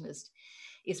perfectionist,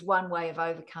 is one way of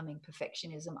overcoming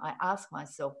perfectionism. I ask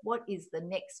myself, what is the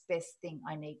next best thing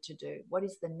I need to do? What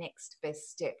is the next best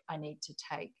step I need to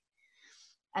take?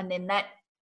 And then that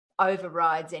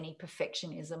overrides any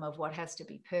perfectionism of what has to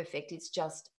be perfect. It's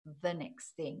just the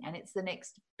next thing, and it's the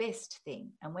next best thing.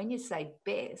 And when you say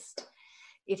best,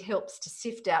 it helps to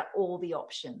sift out all the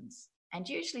options. And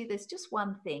usually there's just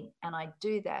one thing, and I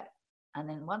do that. And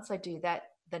then once I do that,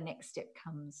 the next step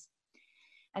comes.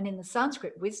 And in the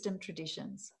Sanskrit wisdom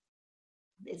traditions,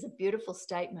 there's a beautiful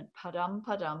statement, padam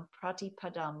padam prati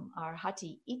padam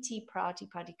arhati iti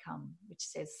pratipadikam, which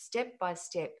says, step by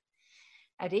step,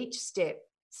 at each step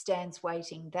stands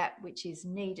waiting that which is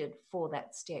needed for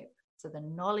that step. So the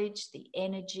knowledge, the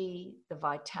energy, the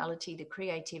vitality, the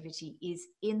creativity is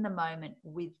in the moment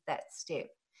with that step.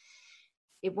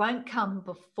 It won't come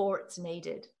before it's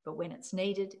needed, but when it's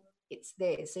needed, it's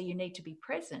there. So you need to be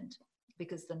present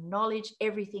because the knowledge,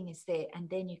 everything is there, and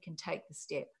then you can take the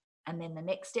step. And then the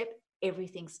next step,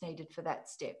 everything's needed for that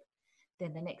step.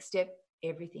 Then the next step,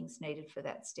 everything's needed for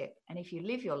that step. And if you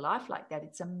live your life like that,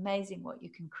 it's amazing what you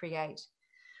can create.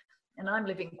 And I'm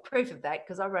living proof of that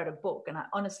because I wrote a book, and I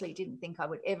honestly didn't think I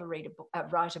would ever write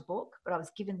a book, but I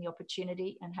was given the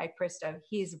opportunity, and hey presto,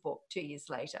 here's a book 2 years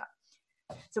later.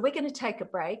 So we're going to take a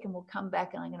break, and we'll come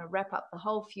back, and I'm going to wrap up the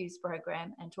whole Fuse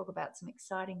program and talk about some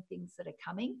exciting things that are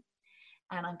coming.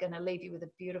 And I'm going to leave you with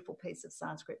a beautiful piece of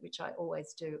Sanskrit, which I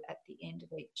always do at the end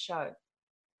of each show.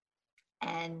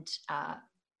 And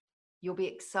you'll be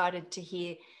excited to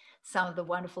hear some of the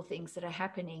wonderful things that are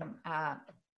happening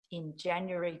in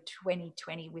January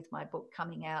 2020 with my book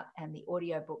coming out and the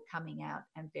audio book coming out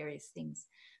and various things.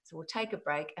 So we'll take a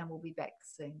break and we'll be back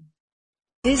soon.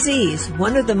 Disease,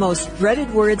 one of the most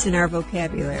dreaded words in our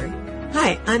vocabulary.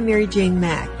 Hi, I'm Mary Jane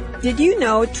Mack. Did you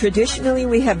know traditionally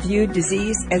we have viewed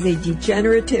disease as a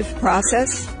degenerative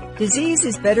process? Disease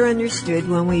is better understood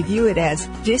when we view it as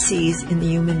dis-ease in the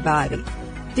human body.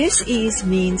 Dis-ease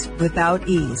means without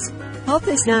ease. Health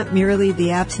is not merely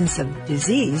the absence of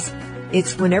disease.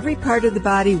 It's when every part of the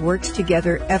body works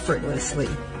together effortlessly,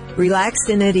 relaxed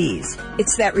and at ease.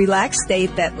 It's that relaxed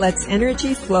state that lets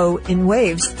energy flow in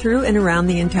waves through and around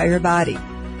the entire body.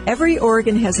 Every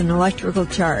organ has an electrical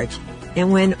charge,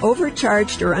 and when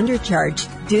overcharged or undercharged,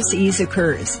 dis-ease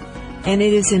occurs. And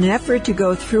it is an effort to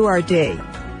go through our day.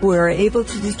 We are able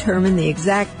to determine the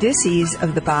exact dis-ease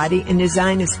of the body and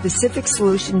design a specific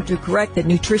solution to correct the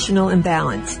nutritional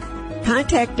imbalance.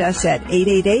 Contact us at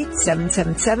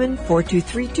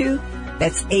 888-777-4232.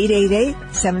 That's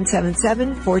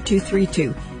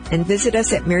 888-777-4232. And visit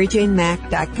us at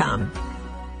maryjanemack.com.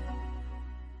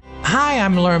 Hi,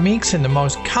 I'm Laura Meeks, and the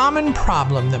most common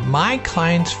problem that my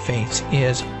clients face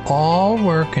is all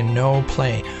work and no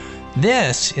play.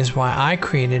 This is why I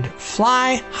created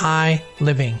Fly High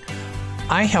Living.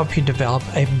 I help you develop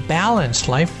a balanced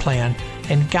life plan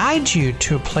and guide you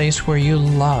to a place where you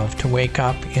love to wake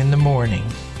up in the morning.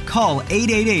 Call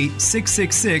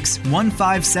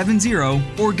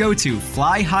 888-666-1570 or go to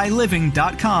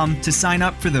flyhighliving.com to sign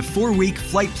up for the 4-week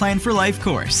Flight Plan for Life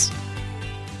course.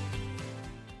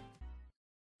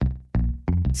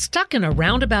 Stuck in a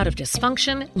roundabout of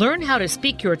dysfunction? Learn how to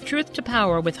speak your truth to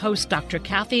power with host Dr.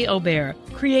 Kathy Obear.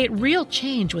 Create real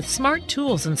change with smart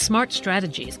tools and smart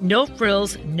strategies. No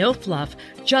frills, no fluff,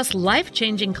 just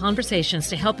life-changing conversations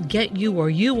to help get you where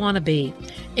you want to be.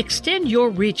 Extend your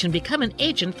reach and become an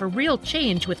agent for real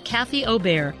change with Kathy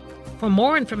Obear. For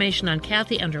more information on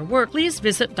Kathy and her work, please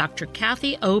visit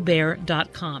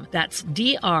drkathyobear.com. That's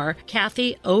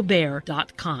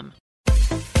drkathyobear.com.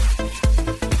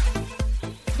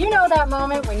 You know that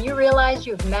moment when you realize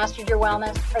you've mastered your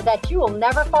wellness or that you will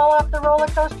never fall off the roller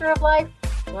coaster of life?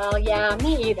 Well, yeah,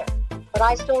 me either. But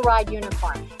I still ride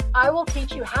Unicorn. I will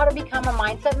teach you how to become a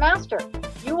mindset master.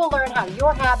 You will learn how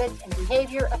your habits and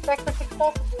behavior affect the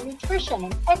success of your nutrition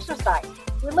and exercise,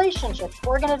 relationships,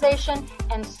 organization,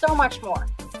 and so much more.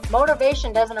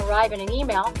 Motivation doesn't arrive in an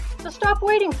email, so stop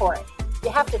waiting for it. You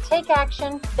have to take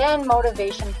action, then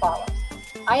motivation follows.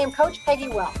 I am Coach Peggy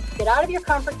Wells. Get out of your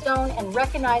comfort zone and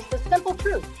recognize the simple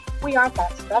truth. We aren't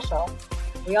that special.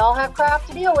 We all have crap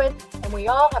to deal with, and we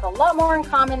all have a lot more in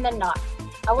common than not.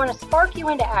 I want to spark you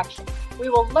into action. We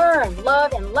will learn,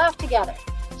 love, and laugh together.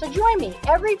 So join me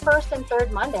every first and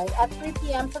third Monday at 3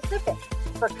 p.m. Pacific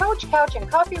for Coach Couch and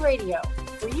Coffee Radio,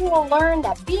 where you will learn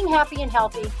that being happy and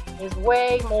healthy is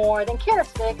way more than carrot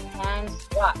sticks and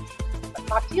squats. I'll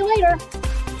talk to you later.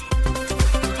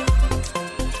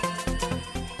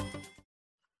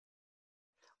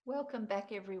 Welcome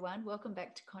back, everyone. Welcome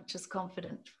back to Conscious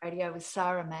Confidence Radio with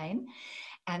Sarah Main.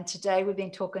 And today we've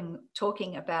been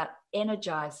talking about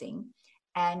energizing,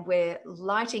 and we're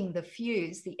lighting the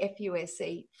fuse, the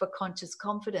FUSE, for conscious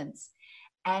confidence.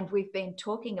 And we've been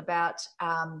talking about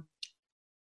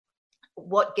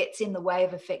what gets in the way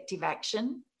of effective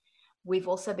action. We've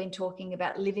also been talking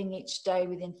about living each day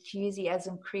with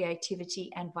enthusiasm,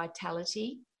 creativity, and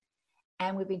vitality.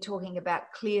 And we've been talking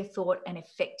about clear thought and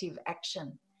effective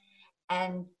action.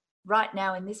 And right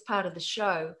now in this part of the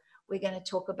show, we're going to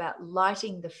talk about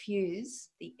lighting the fuse,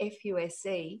 the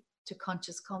FUSE, to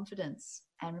conscious confidence.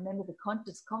 And remember, the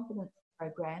Conscious Confidence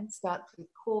program starts with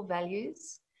core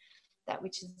values, that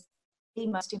which is the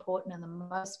most important and the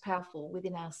most powerful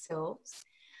within ourselves,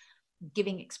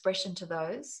 giving expression to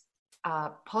those.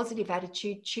 Positive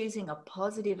attitude, choosing a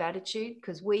positive attitude,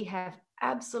 because we have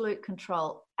absolute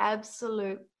control,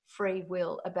 absolute free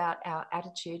will about our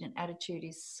attitude, and attitude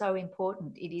is so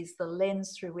important. It is the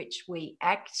lens through which we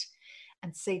act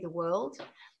and see the world.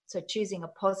 So choosing a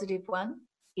positive one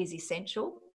is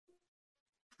essential.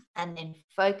 And then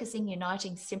focusing,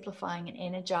 uniting, simplifying, and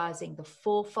energizing, the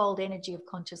fourfold energy of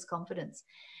conscious confidence.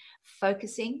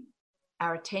 Focusing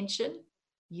our attention,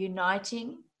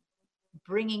 uniting,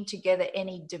 bringing together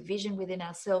any division within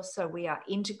ourselves so we are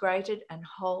integrated and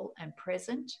whole and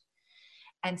present,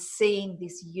 and seeing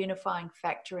this unifying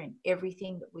factor in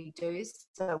everything that we do,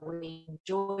 so we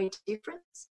enjoy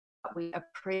difference, but we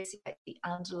appreciate the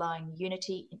underlying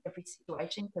unity in every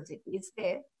situation, because it is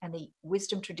there, and the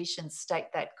wisdom traditions state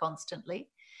that constantly.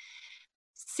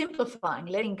 Simplifying,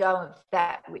 letting go of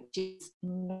that which is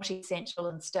not essential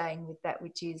and staying with that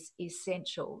which is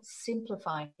essential.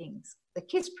 Simplifying things. The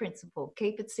KISS principle,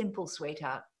 keep it simple,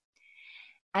 sweetheart.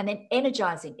 And then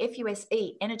energizing,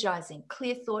 FUSE, energizing,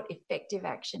 clear thought, effective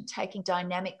action, taking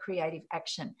dynamic, creative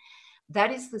action.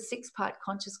 That is the 6-part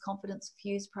Conscious Confidence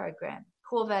Fuse program.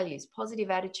 Core values,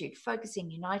 positive attitude, focusing,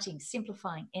 uniting,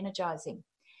 simplifying, energizing.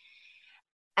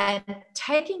 And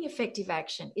taking effective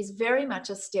action is very much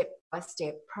a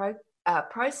step-by-step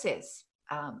process.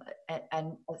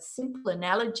 And a simple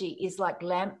analogy is like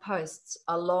lampposts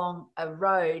along a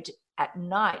road at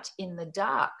night in the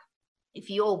dark. If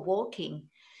you're walking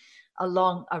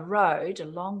along a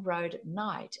long road at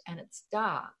night, and it's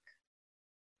dark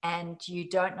and you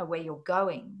don't know where you're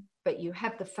going, but you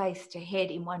have the faith to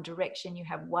head in one direction, you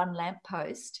have one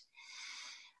lamppost,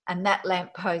 and that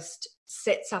lamppost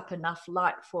sets up enough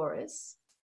light for us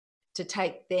to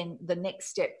take then the next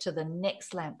step to the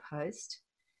next lamppost,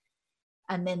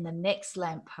 and then the next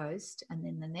lamppost, and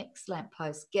then the next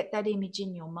lamppost. Get that image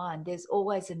in your mind. There's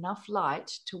always enough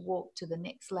light to walk to the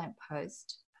next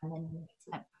lamppost, and then the next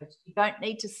lamppost. You don't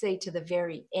need to see to the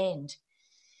very end.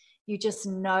 You just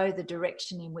know the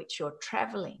direction in which you're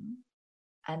traveling,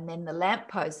 and then the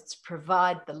lampposts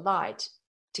provide the light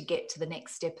to get to the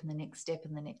next step and the next step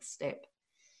and the next step.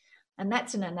 And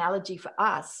that's an analogy for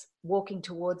us walking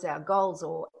towards our goals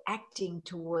or acting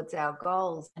towards our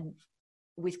goals. And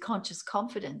with conscious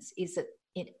confidence is that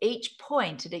at each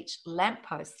point, at each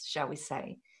lamppost, shall we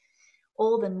say,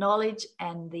 all the knowledge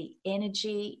and the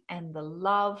energy and the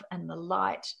love and the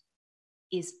light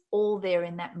is all there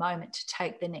in that moment to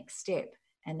take the next step.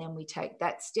 And then we take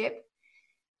that step,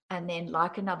 and then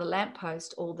like another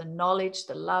lamppost, all the knowledge,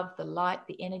 the love, the light,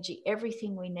 the energy,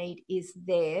 everything we need is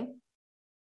there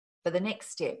for the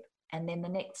next step, and then the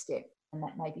next step. And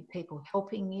that may be people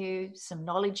helping you, some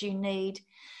knowledge you need,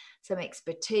 some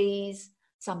expertise,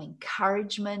 some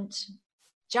encouragement.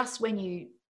 Just when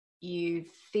you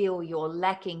feel you're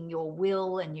lacking your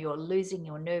will and you're losing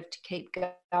your nerve to keep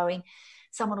going,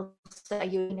 someone will say,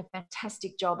 you're doing a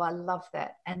fantastic job, I love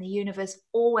that. And the universe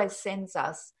always sends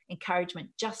us encouragement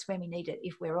just when we need it,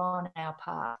 if we're on our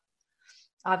path.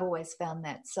 I've always found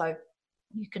that. So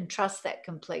you can trust that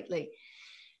completely.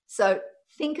 So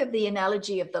think of the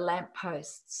analogy of the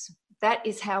lampposts. That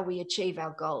is how we achieve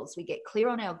our goals. We get clear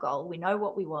on our goal. We know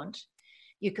what we want.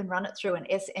 You can run it through an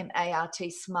SMART,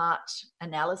 SMART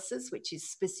analysis, which is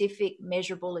specific,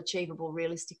 measurable, achievable,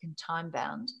 realistic, and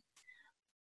time-bound.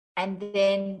 And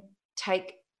then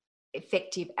take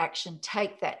effective action.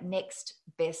 Take that next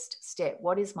best step.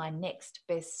 What is my next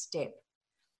best step?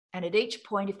 And at each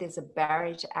point, if there's a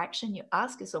barrier to action, you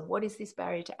ask yourself, what is this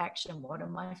barrier to action? What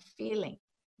am I feeling?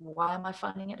 Why am I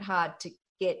finding it hard to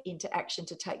get into action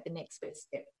to take the next best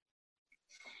step?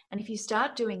 And if you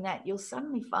start doing that, you'll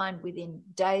suddenly find within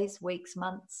days, weeks,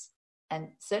 months, and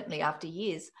certainly after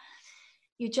years,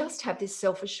 you just have this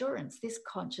self-assurance, this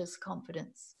conscious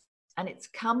confidence. And it's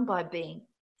come by being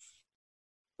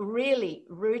really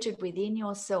rooted within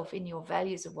yourself, in your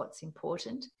values of what's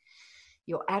important,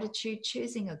 your attitude,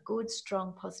 choosing a good,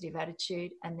 strong, positive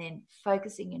attitude, and then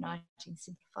focusing, uniting,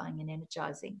 simplifying, and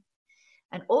energizing.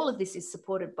 And all of this is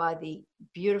supported by the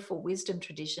beautiful wisdom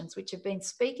traditions, which have been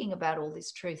speaking about all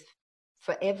this truth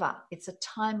forever. It's a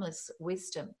timeless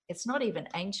wisdom. It's not even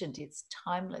ancient, it's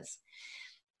timeless.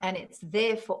 And it's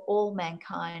there for all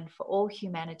mankind, for all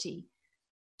humanity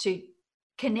to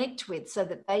connect with, so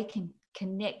that they can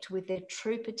connect with their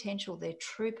true potential, their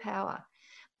true power.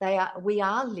 We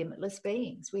are limitless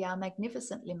beings. We are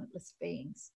magnificent, limitless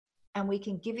beings. And we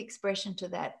can give expression to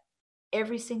that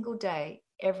every single day,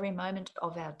 every moment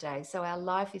of our day. So our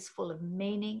life is full of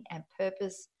meaning and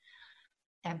purpose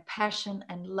and passion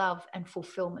and love and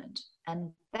fulfillment.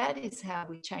 And that is how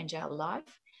we change our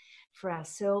life for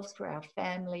ourselves, for our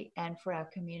family, and for our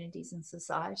communities and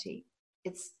society.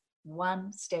 It's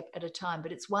one step at a time,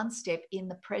 but it's one step in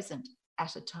the present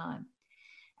at a time.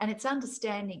 And it's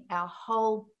understanding our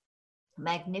whole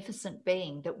magnificent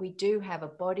being, that we do have a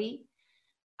body,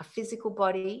 a physical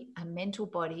body, a mental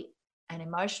body, an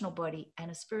emotional body,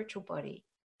 and a spiritual body.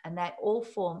 And they all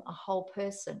form a whole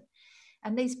person.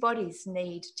 And these bodies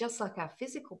need, just like our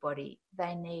physical body,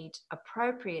 they need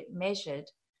appropriate measured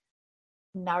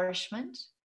nourishment,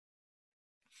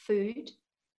 food,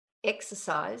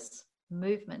 exercise,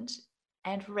 movement,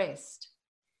 and rest.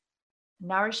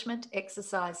 Nourishment,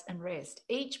 exercise, and rest.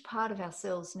 Each part of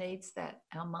ourselves needs that.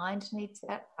 Our mind needs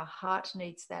that, our heart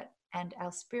needs that, and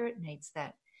our spirit needs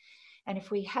that. And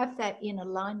if we have that in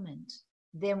alignment,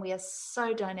 then we are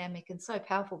so dynamic and so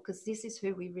powerful, because this is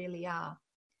who we really are.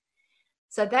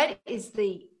 So that is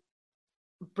the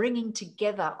bringing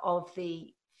together of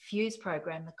the Fuse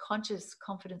program, the Conscious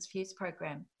Confidence Fuse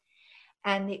program.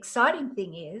 And the exciting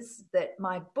thing is that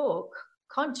my book,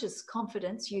 Conscious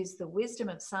Confidence, Use the Wisdom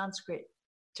of Sanskrit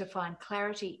to Find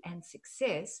Clarity and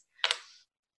Success,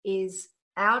 is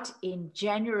out in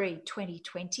January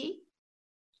 2020.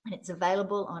 And it's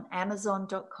available on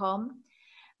Amazon.com,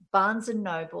 Barnes &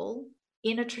 Noble,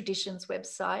 Inner Traditions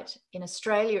website. In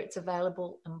Australia, it's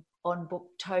available on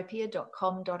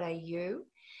booktopia.com.au,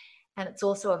 and it's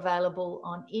also available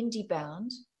on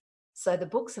IndieBound. So the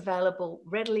book's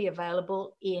readily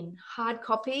available in hard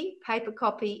copy, paper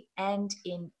copy, and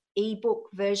in ebook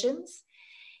versions.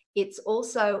 It's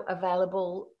also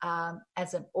available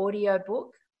as an audio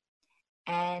book,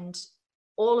 and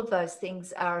all of those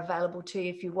things are available to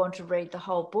you if you want to read the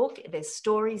whole book. There's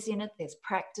stories in it, there's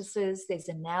practices, there's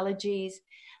analogies,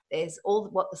 there's all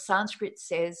what the Sanskrit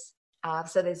says.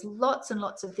 So there's lots and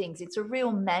lots of things. It's a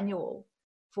real manual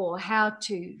for how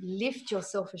to lift your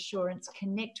self-assurance,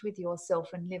 connect with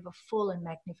yourself, and live a full and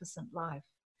magnificent life.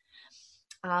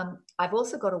 I've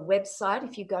also got a website.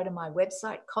 If you go to my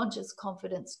website,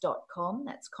 consciousconfidence.com,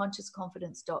 that's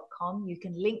consciousconfidence.com, you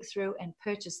can link through and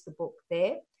purchase the book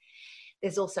there.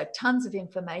 There's also tons of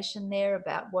information there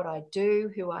about what I do,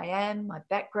 who I am, my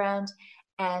background,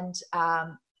 and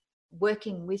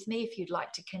working with me if you'd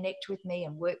like to connect with me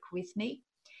and work with me.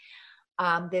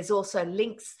 There's also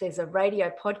links. There's a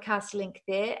radio podcast link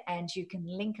there, and you can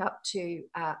link up to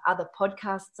other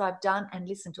podcasts I've done and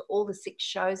listen to all the 6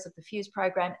 shows of the Fuse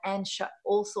program, and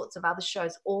all sorts of other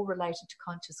shows, all related to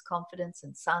conscious confidence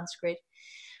and Sanskrit,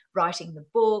 writing the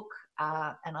book,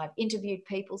 and I've interviewed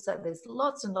people. So there's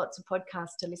lots and lots of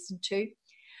podcasts to listen to.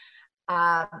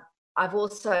 I've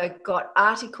also got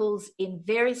articles in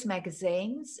various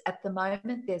magazines. At the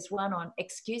moment, there's one on,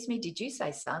 excuse me, did you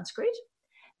say Sanskrit?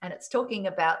 And it's talking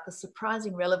about the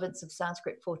surprising relevance of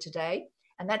Sanskrit for today.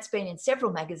 And that's been in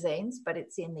several magazines, but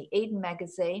it's in the Eden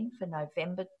magazine for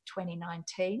November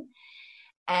 2019.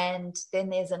 And then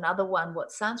there's another one,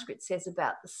 What Sanskrit Says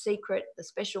About the Secret, the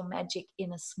Special Magic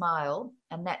in a Smile.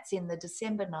 And that's in the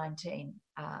December 19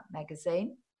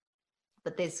 magazine.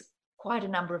 But there's quite a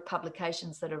number of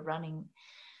publications that are running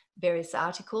various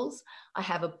articles. I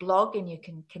have a blog, and you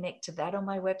can connect to that on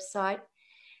my website.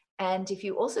 And if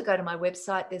you also go to my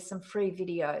website, there's some free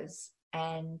videos,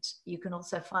 and you can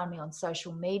also find me on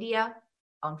social media,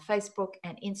 on Facebook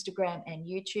and Instagram and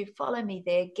YouTube. Follow me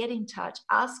there, get in touch,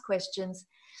 ask questions,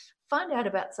 find out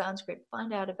about Sanskrit,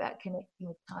 find out about connecting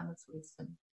with timeless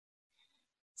wisdom.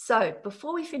 So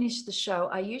before we finish the show,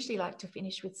 I usually like to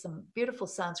finish with some beautiful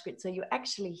Sanskrit so you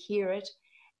actually hear it.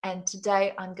 And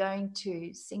today I'm going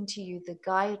to sing to you the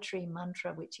Gayatri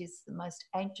Mantra, which is the most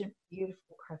ancient,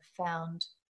 beautiful, profound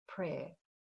prayer.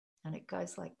 And it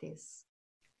goes like this.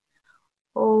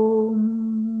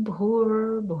 Om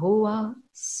Bhur Bhuva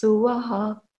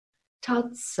Suvaha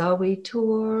Tat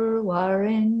Savitur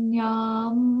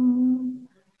Varenyam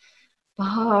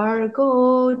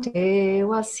Bhargo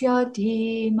Devasya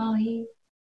Dhimahi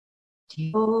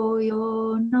Dhiyo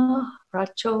Yo Nah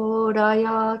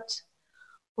Prachodayat.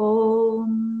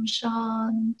 Om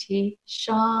Shanti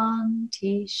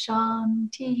Shanti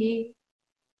Shanti.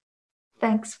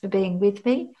 Thanks for being with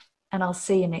me, and I'll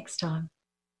see you next time.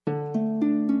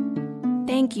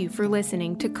 Thank you for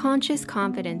listening to Conscious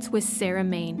Confidence with Sarah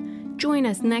Main. Join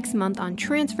us next month on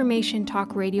Transformation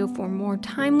Talk Radio for more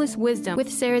timeless wisdom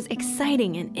with Sarah's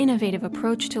exciting and innovative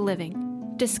approach to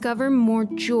living. Discover more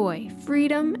joy,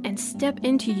 freedom, and step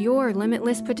into your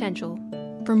limitless potential.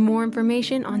 For more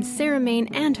information on Sarah Main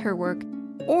and her work,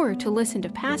 or to listen to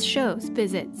past shows,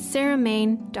 visit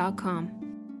sarahmain.com.